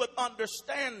praying with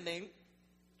understanding,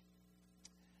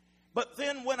 but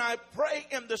then when I pray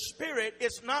in the Spirit,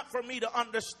 it's not for me to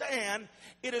understand,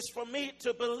 it is for me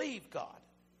to believe God.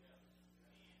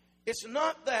 It's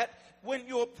not that when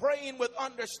you're praying with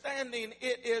understanding,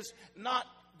 it is not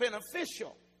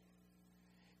beneficial.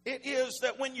 It is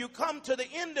that when you come to the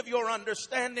end of your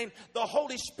understanding, the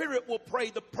Holy Spirit will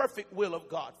pray the perfect will of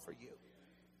God for you.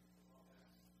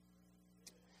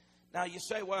 Now you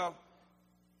say, well,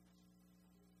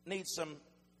 need some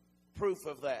proof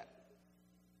of that.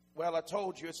 Well, I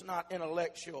told you it's not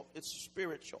intellectual, it's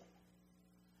spiritual.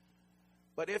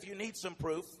 But if you need some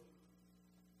proof,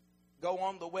 go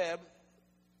on the web,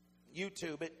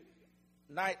 YouTube it.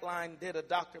 Nightline did a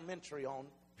documentary on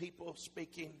people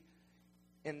speaking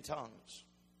in tongues.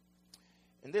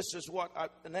 And this is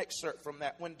an excerpt from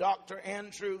that. When Dr.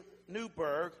 Andrew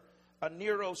Newberg, a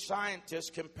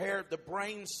neuroscientist, compared the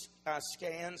brain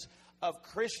scans of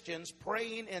Christians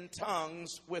praying in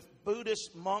tongues with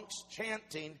Buddhist monks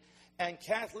chanting and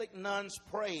Catholic nuns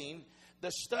praying,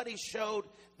 the study showed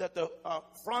that the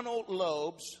frontal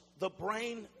lobes, the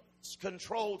brain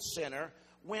control center,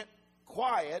 went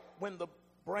quiet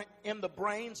in the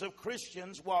brains of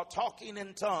Christians while talking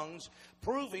in tongues,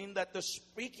 proving that the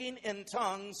speaking in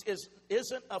tongues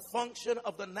isn't a function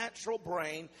of the natural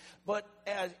brain, but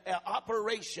an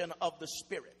operation of the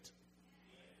Spirit.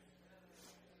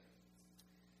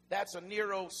 That's a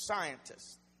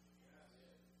neuroscientist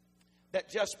that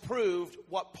just proved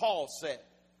what Paul said.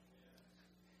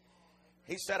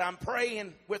 He said, I'm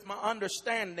praying with my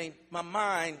understanding, my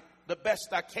mind, the best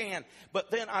I can.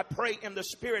 But then I pray in the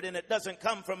Spirit, and it doesn't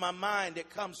come from my mind, it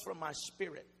comes from my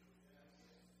spirit.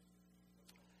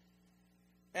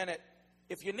 And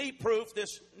if you need proof,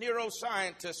 this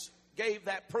neuroscientist gave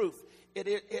that proof.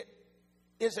 It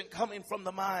isn't coming from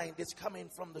the mind, it's coming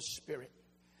from the Spirit.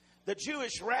 The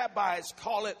Jewish rabbis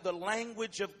call it the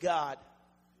language of God.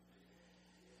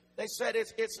 They said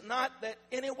it's not that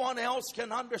anyone else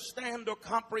can understand or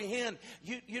comprehend.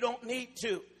 You don't need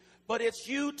to. But it's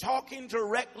you talking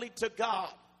directly to God.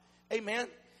 Amen.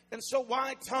 And so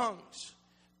why tongues?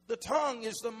 The tongue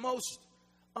is the most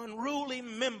unruly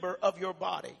member of your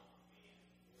body.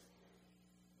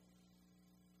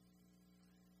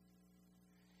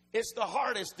 It's the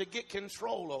hardest to get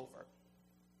control over.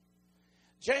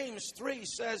 James 3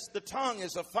 says the tongue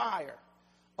is a fire,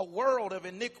 a world of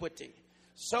iniquity.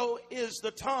 So is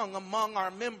the tongue among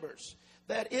our members,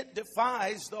 that it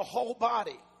defies the whole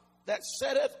body, that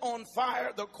setteth on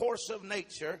fire the course of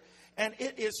nature, and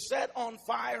it is set on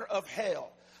fire of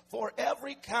hell. For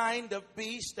every kind of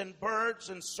beast and birds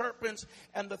and serpents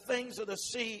and the things of the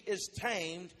sea is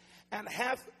tamed, and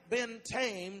hath been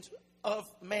tamed of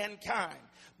mankind.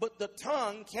 but the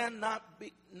tongue can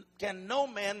no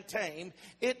man tame.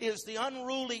 It is the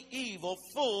unruly evil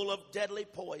full of deadly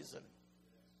poison.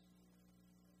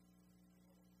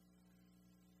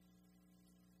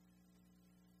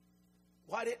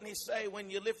 Why didn't he say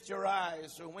when you lift your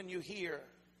eyes, or when you hear,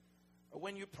 or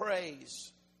when you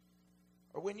praise,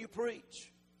 or when you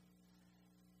preach?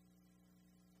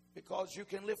 Because you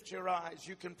can lift your eyes,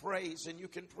 you can praise, and you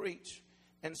can preach,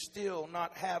 and still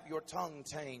not have your tongue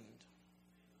tamed.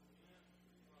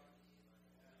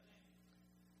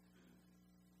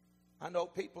 I know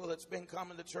people that's been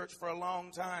coming to church for a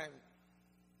long time,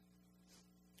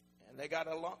 and they got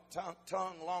a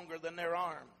tongue longer than their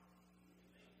arm.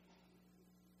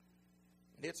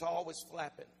 And it's always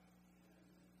flapping.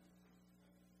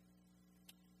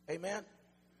 Amen?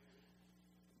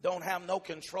 Don't have no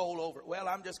control over it. Well,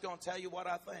 I'm just going to tell you what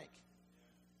I think.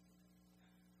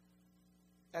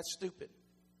 That's stupid.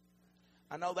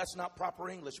 I know that's not proper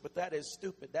English, but that is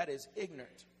stupid. That is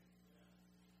ignorant.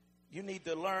 You need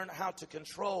to learn how to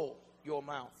control your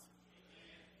mouth.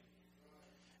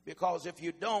 Because if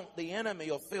you don't, the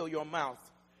enemy will fill your mouth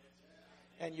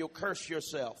and you'll curse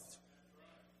yourself.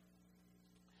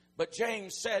 But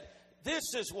James said,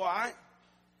 this is why.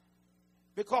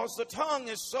 Because the tongue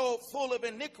is so full of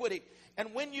iniquity.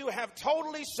 And when you have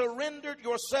totally surrendered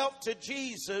yourself to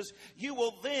Jesus, you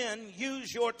will then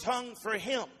use your tongue for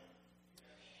Him.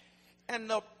 And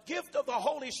the gift of the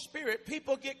Holy Spirit,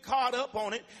 people get caught up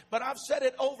on it, but I've said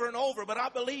it over and over, but I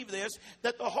believe this,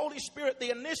 that the Holy Spirit,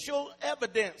 the initial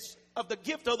evidence of the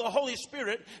gift of the Holy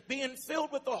Spirit, being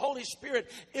filled with the Holy Spirit,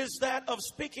 is that of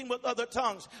speaking with other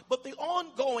tongues. But the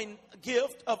ongoing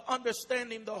gift of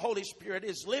understanding the Holy Spirit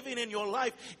is living in your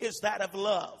life, is that of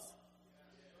love.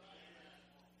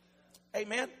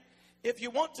 Amen. If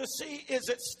you want to see, is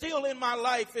it still in my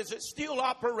life? Is it still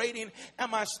operating?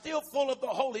 Am I still full of the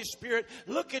Holy Spirit?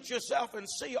 Look at yourself and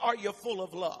see, are you full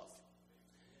of love?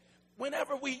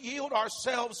 Whenever we yield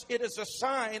ourselves, it is a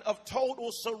sign of total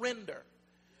surrender.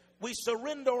 We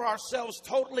surrender ourselves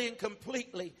totally and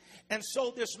completely. And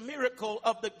so this miracle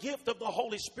of the gift of the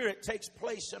Holy Spirit takes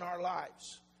place in our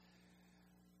lives.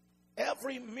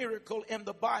 Every miracle in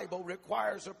the Bible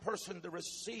requires a person to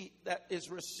receive, that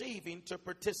is receiving, to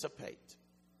participate.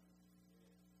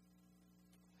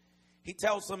 He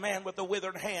tells the man with the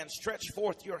withered hand, stretch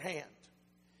forth your hand.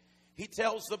 He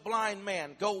tells the blind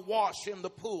man, go wash in the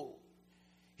pool.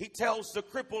 He tells the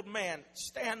crippled man,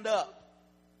 stand up.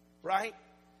 Right?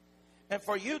 And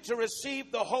for you to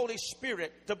receive the Holy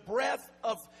Spirit, the breath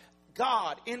of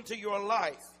God into your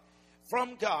life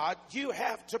from God, you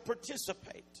have to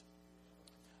participate.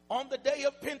 On the day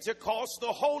of Pentecost,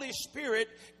 the Holy Spirit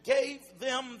gave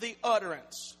them the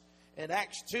utterance. In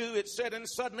Acts 2, it said, and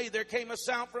suddenly there came a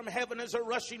sound from heaven as a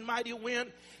rushing mighty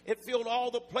wind. It filled all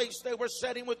the place they were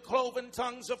sitting with cloven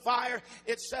tongues of fire.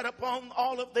 It set upon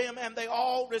all of them, and they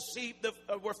all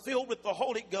were filled with the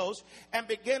Holy Ghost and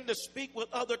began to speak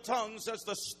with other tongues as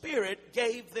the Spirit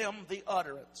gave them the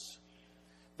utterance.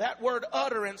 That word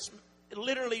utterance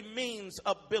literally means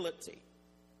ability.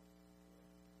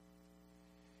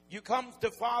 You come to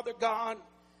Father God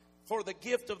for the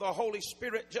gift of the Holy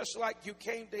Spirit just like you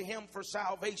came to Him for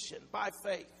salvation by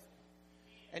faith.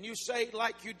 And you say,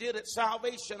 like you did at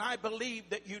salvation, I believe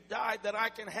that you died that I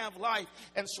can have life.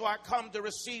 And so I come to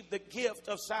receive the gift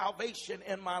of salvation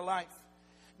in my life.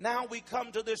 Now we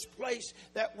come to this place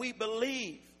that we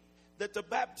believe that the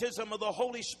baptism of the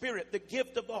Holy Spirit, the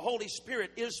gift of the Holy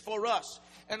Spirit, is for us.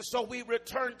 And so we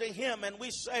return to Him and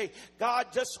we say, God,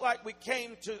 just like we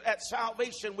came to at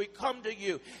salvation, we come to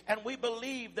you. And we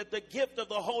believe that the gift of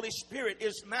the Holy Spirit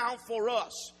is now for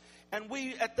us. And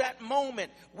we, at that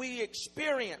moment, we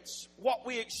experience what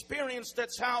we experienced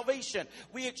at salvation.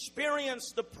 We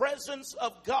experience the presence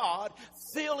of God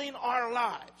filling our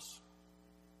lives.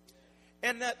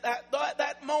 And at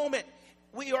that moment,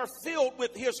 we are filled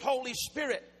with His Holy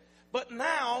Spirit. But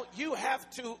now you have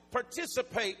to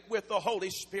participate with the Holy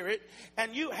Spirit,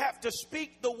 and you have to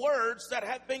speak the words that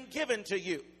have been given to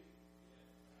you.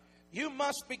 You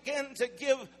must begin to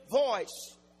give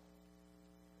voice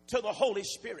to the Holy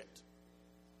Spirit.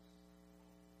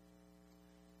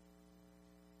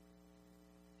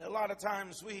 A lot of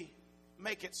times we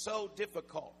make it so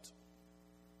difficult.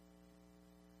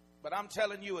 But I'm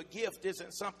telling you, a gift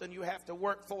isn't something you have to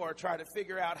work for or try to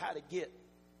figure out how to get.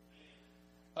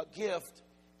 A gift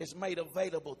is made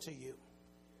available to you.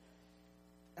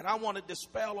 And I want to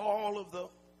dispel all of the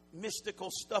mystical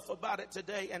stuff about it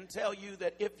today and tell you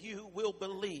that if you will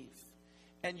believe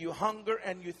and you hunger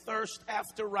and you thirst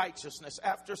after righteousness,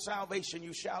 after salvation,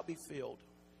 you shall be filled.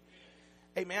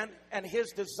 Amen. And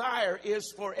his desire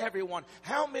is for everyone.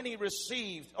 How many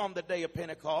received on the day of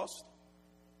Pentecost?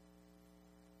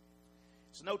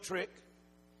 It's no trick.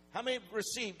 How many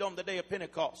received on the day of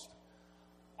Pentecost?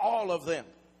 All of them.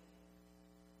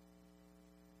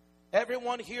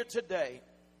 Everyone here today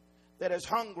that is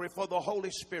hungry for the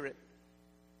Holy Spirit,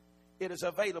 it is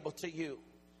available to you,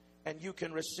 and you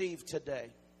can receive today.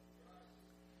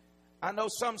 I know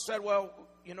some said, well,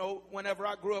 you know, whenever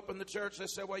I grew up in the church, they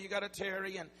said, well, you got to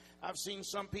tarry. And I've seen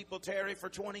some people tarry for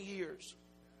 20 years.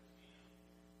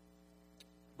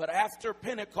 But after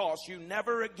Pentecost, you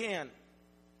never again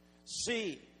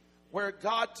see where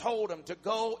God told them to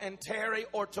go and tarry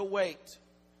or to wait.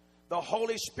 The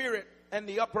Holy Spirit in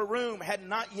the upper room had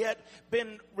not yet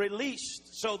been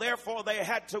released. So therefore, they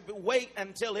had to wait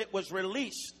until it was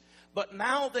released. But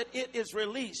now that it is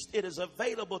released, it is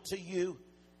available to you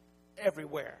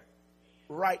everywhere.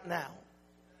 Right now.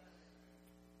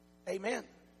 Amen.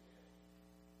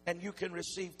 And you can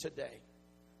receive today.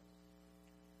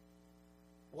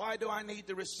 Why do I need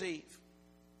to receive?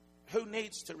 Who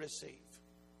needs to receive?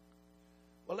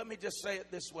 Well, let me just say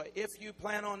it this way. If you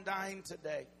plan on dying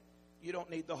today, you don't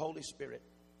need the Holy Spirit.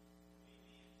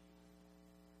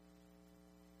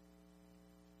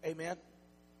 Amen.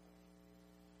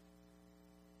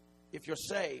 If you're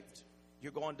saved,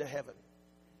 you're going to heaven.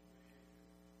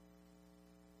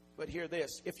 But hear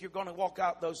this, if you're going to walk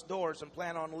out those doors and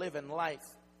plan on living life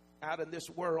out in this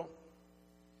world,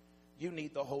 you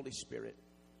need the Holy Spirit.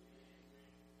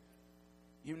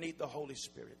 You need the Holy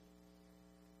Spirit.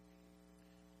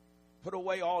 Put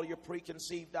away all your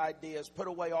preconceived ideas. Put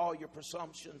away all your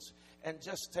presumptions and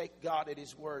just take God at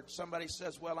His word. Somebody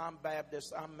says, well, I'm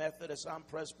Baptist, I'm Methodist, I'm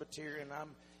Presbyterian,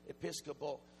 I'm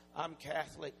Episcopal, I'm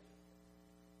Catholic.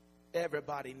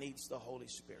 Everybody needs the Holy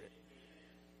Spirit.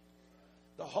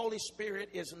 The Holy Spirit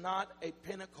is not a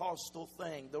Pentecostal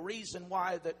thing. The reason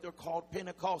why that they're called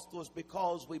Pentecostal is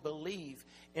because we believe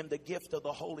in the gift of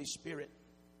the Holy Spirit.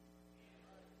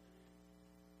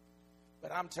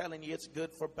 But I'm telling you, it's good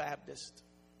for Baptists.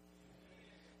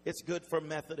 It's good for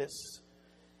Methodists.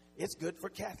 It's good for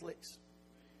Catholics.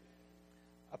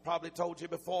 I probably told you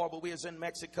before, but we was in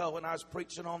Mexico and I was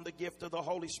preaching on the gift of the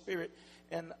Holy Spirit.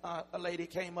 And a lady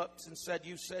came up and said,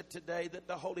 you said today that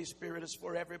the Holy Spirit is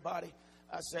for everybody.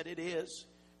 I said, it is.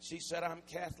 She said, I'm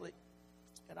Catholic.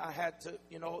 And I had to,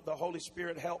 the Holy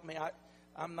Spirit helped me.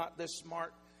 I'm not this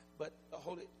smart, but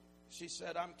she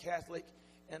said, I'm Catholic.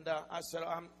 And I said,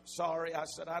 I'm sorry. I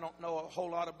said, I don't know a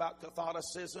whole lot about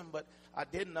Catholicism, but I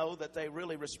did know that they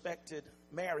really respected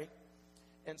Mary.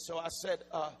 And so I said,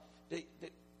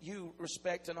 you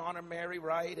respect and honor Mary,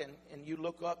 right? And you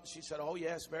look up. She said, oh,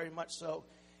 yes, very much so.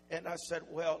 And I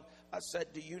said,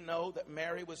 do you know that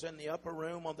Mary was in the upper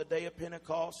room on the day of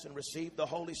Pentecost and received the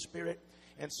Holy Spirit?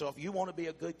 And so if you want to be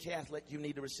a good Catholic, you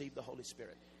need to receive the Holy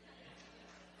Spirit.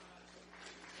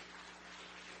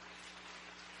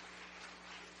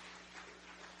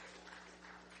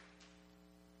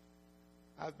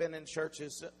 I've been in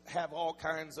churches that have all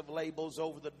kinds of labels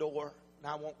over the door. And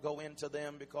I won't go into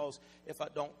them because if I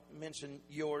don't mention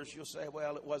yours, you'll say,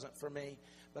 well, it wasn't for me.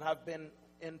 But I've been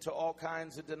into all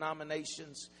kinds of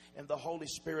denominations, and the Holy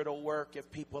Spirit will work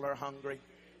if people are hungry.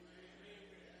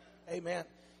 Amen.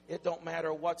 It don't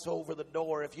matter what's over the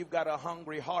door. If you've got a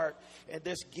hungry heart and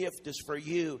this gift is for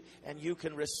you and you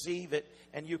can receive it,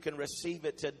 and you can receive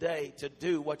it today to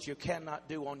do what you cannot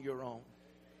do on your own.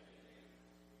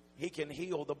 He can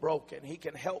heal the broken. He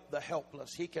can help the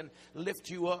helpless. He can lift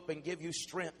you up and give you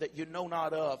strength that you know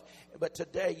not of. But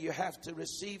today you have to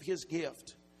receive His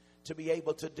gift to be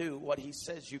able to do what He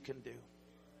says you can do.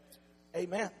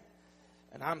 Amen.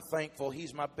 And I'm thankful.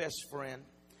 He's my best friend.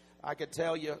 I could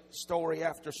tell you story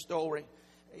after story,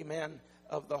 amen,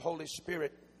 of the Holy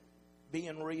Spirit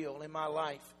being real in my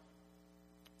life.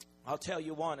 I'll tell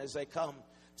you one as they come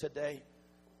today.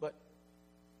 But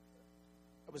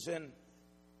I was in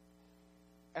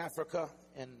Africa,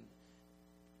 and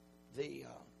the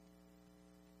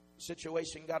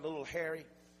situation got a little hairy,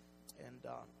 and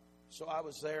so I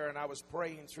was there, and I was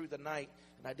praying through the night,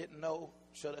 and I didn't know,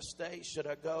 should I stay, should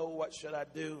I go, what should I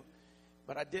do?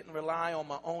 But I didn't rely on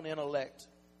my own intellect.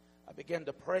 I began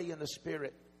to pray in the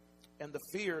Spirit, and the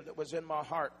fear that was in my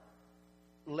heart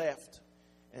left,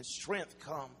 and strength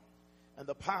come, and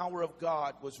the power of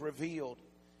God was revealed.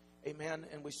 Amen.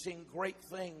 And we've seen great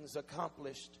things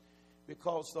accomplished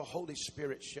because the Holy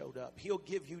Spirit showed up. He'll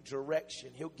give you direction.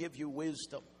 He'll give you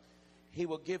wisdom. He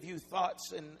will give you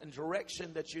thoughts and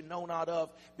direction that you know not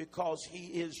of, because He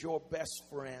is your best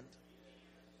friend.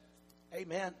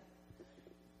 Amen.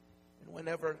 And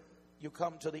whenever you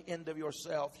come to the end of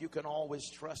yourself, you can always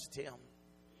trust Him.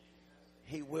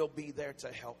 He will be there to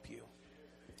help you.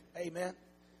 Amen.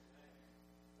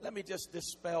 Let me just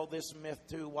dispel this myth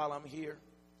too while I'm here.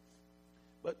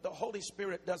 But the Holy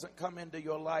Spirit doesn't come into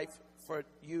your life for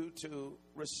you to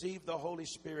receive the Holy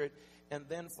Spirit and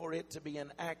then for it to be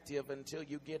inactive until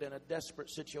you get in a desperate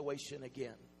situation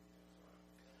again.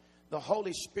 The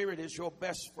Holy Spirit is your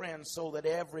best friend so that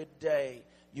every day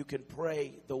you can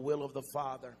pray the will of the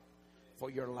Father for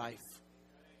your life.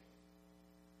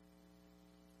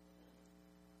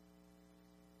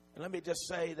 And let me just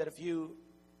say that if you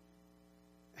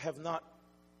have not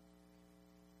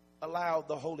allowed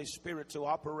the Holy Spirit to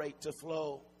operate, to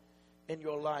flow in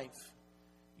your life,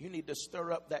 you need to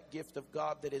stir up that gift of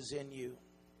God that is in you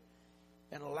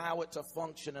and allow it to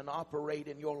function and operate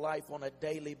in your life on a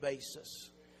daily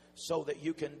basis so that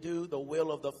you can do the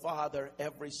will of the Father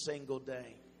every single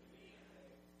day.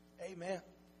 Amen.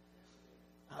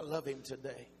 I love Him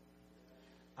today.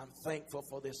 I'm thankful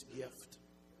for this gift.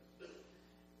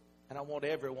 And I want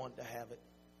everyone to have it.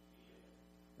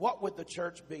 What would the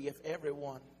church be if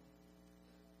everyone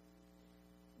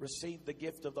received the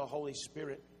gift of the Holy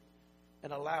Spirit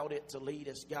and allowed it to lead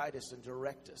us, guide us, and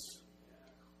direct us?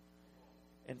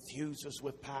 Infuse us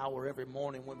with power every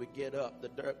morning when we get up.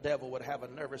 The devil would have a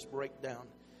nervous breakdown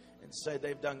and say,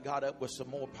 they've done got up with some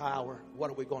more power. What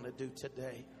are we going to do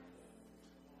today?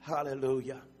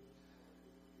 Hallelujah.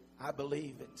 I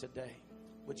believe it today.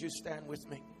 Would you stand with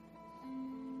me?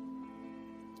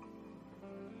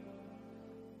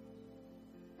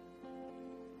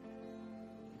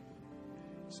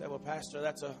 Say, well, Pastor,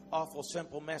 that's an awful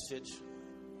simple message.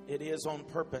 It is on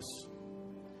purpose.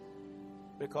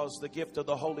 Because the gift of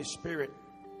the Holy Spirit,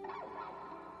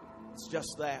 it's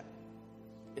just that.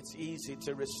 It's easy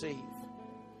to receive.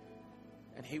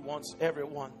 And He wants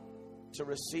everyone to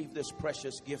receive this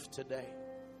precious gift today.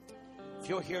 If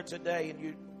you're here today and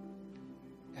you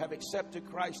have accepted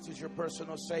Christ as your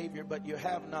personal Savior, but you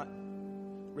have not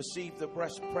received the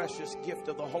precious gift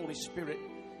of the Holy Spirit,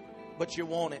 but you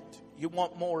want it. You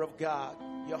want more of God.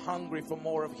 You're hungry for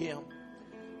more of Him.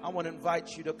 I want to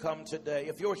invite you to come today.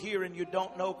 If you're here and you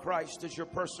don't know Christ as your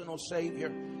personal Savior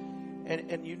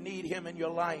and you need Him in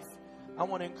your life, I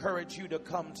want to encourage you to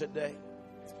come today.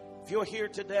 If you're here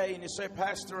today and you say,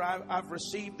 Pastor, I've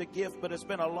received the gift, but it's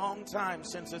been a long time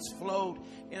since it's flowed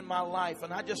in my life,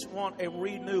 and I just want a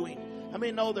renewing. I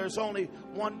mean, no, there's only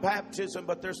one baptism,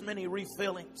 but there's many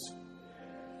refillings.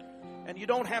 And you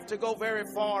don't have to go very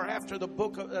far after the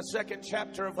book of the second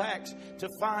chapter of Acts to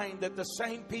find that the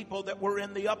same people that were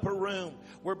in the upper room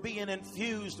were being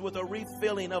infused with a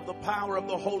refilling of the power of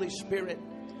the Holy Spirit.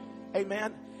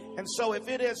 Amen. And so if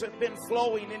it hasn't been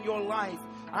flowing in your life,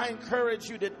 I encourage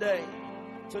you today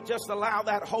to just allow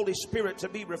that Holy Spirit to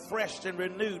be refreshed and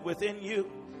renewed within you.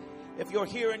 If you're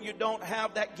here and you don't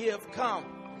have that gift, come.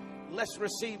 Let's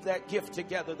receive that gift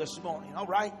together this morning. All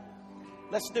right?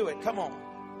 Let's do it. Come on.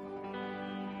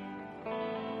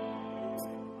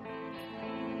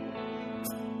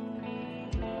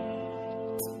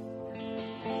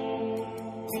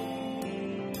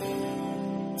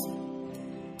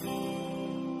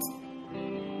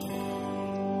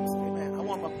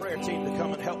 Team to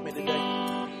come and help me today.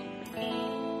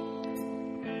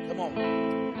 Come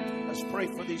on. Let's pray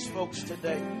for these folks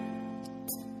today.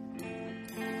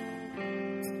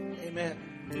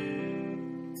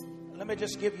 Amen. Let me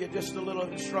just give you just a little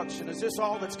instruction. Is this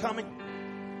all that's coming?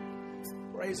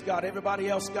 Praise God. Everybody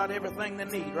else got everything they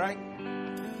need, right?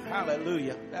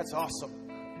 Hallelujah. That's awesome.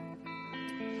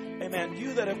 Amen.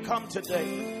 You that have come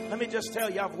today, let me just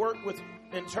tell you, I've worked with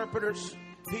interpreters,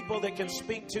 people that can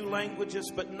speak two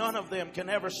languages, but none of them can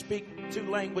ever speak two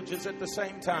languages at the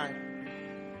same time.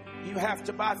 You have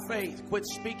to, by faith, quit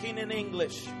speaking in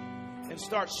English and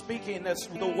start speaking as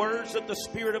the words that the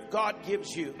Spirit of God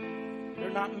gives you.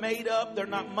 They're not made up. They're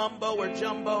not mumbo or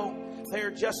jumbo. They're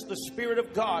just the Spirit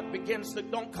of God begins to,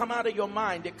 don't come out of your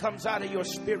mind. It comes out of your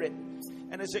spirit.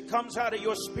 And as it comes out of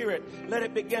your spirit, let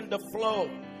it begin to flow.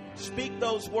 Speak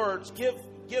those words. Give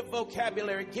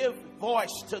vocabulary, give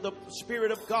voice to the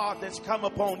Spirit of God that's come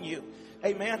upon you.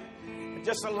 Amen. And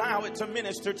just allow it to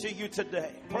minister to you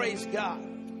today. Praise God.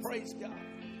 Praise God.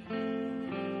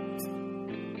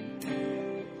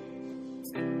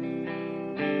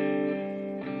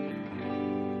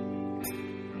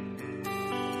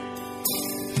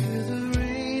 Feel the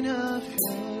rain of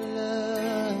your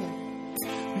love.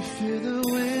 We feel the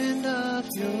wind of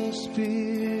your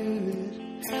Spirit.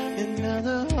 And now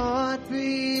the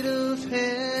heartbeat of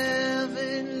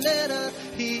heaven, let us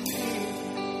hear.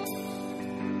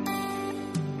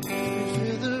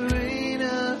 Feel the rain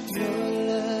of your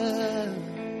love.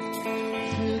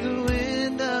 Feel the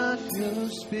wind of your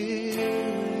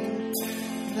Spirit.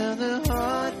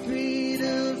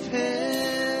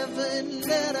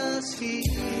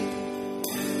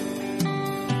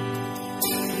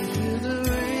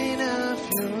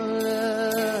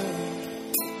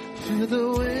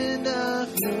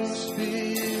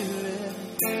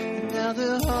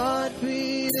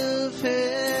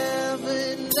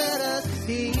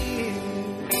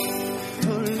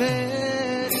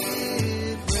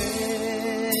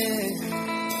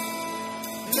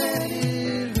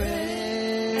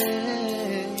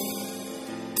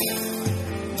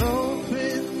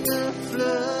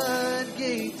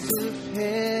 of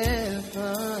heaven.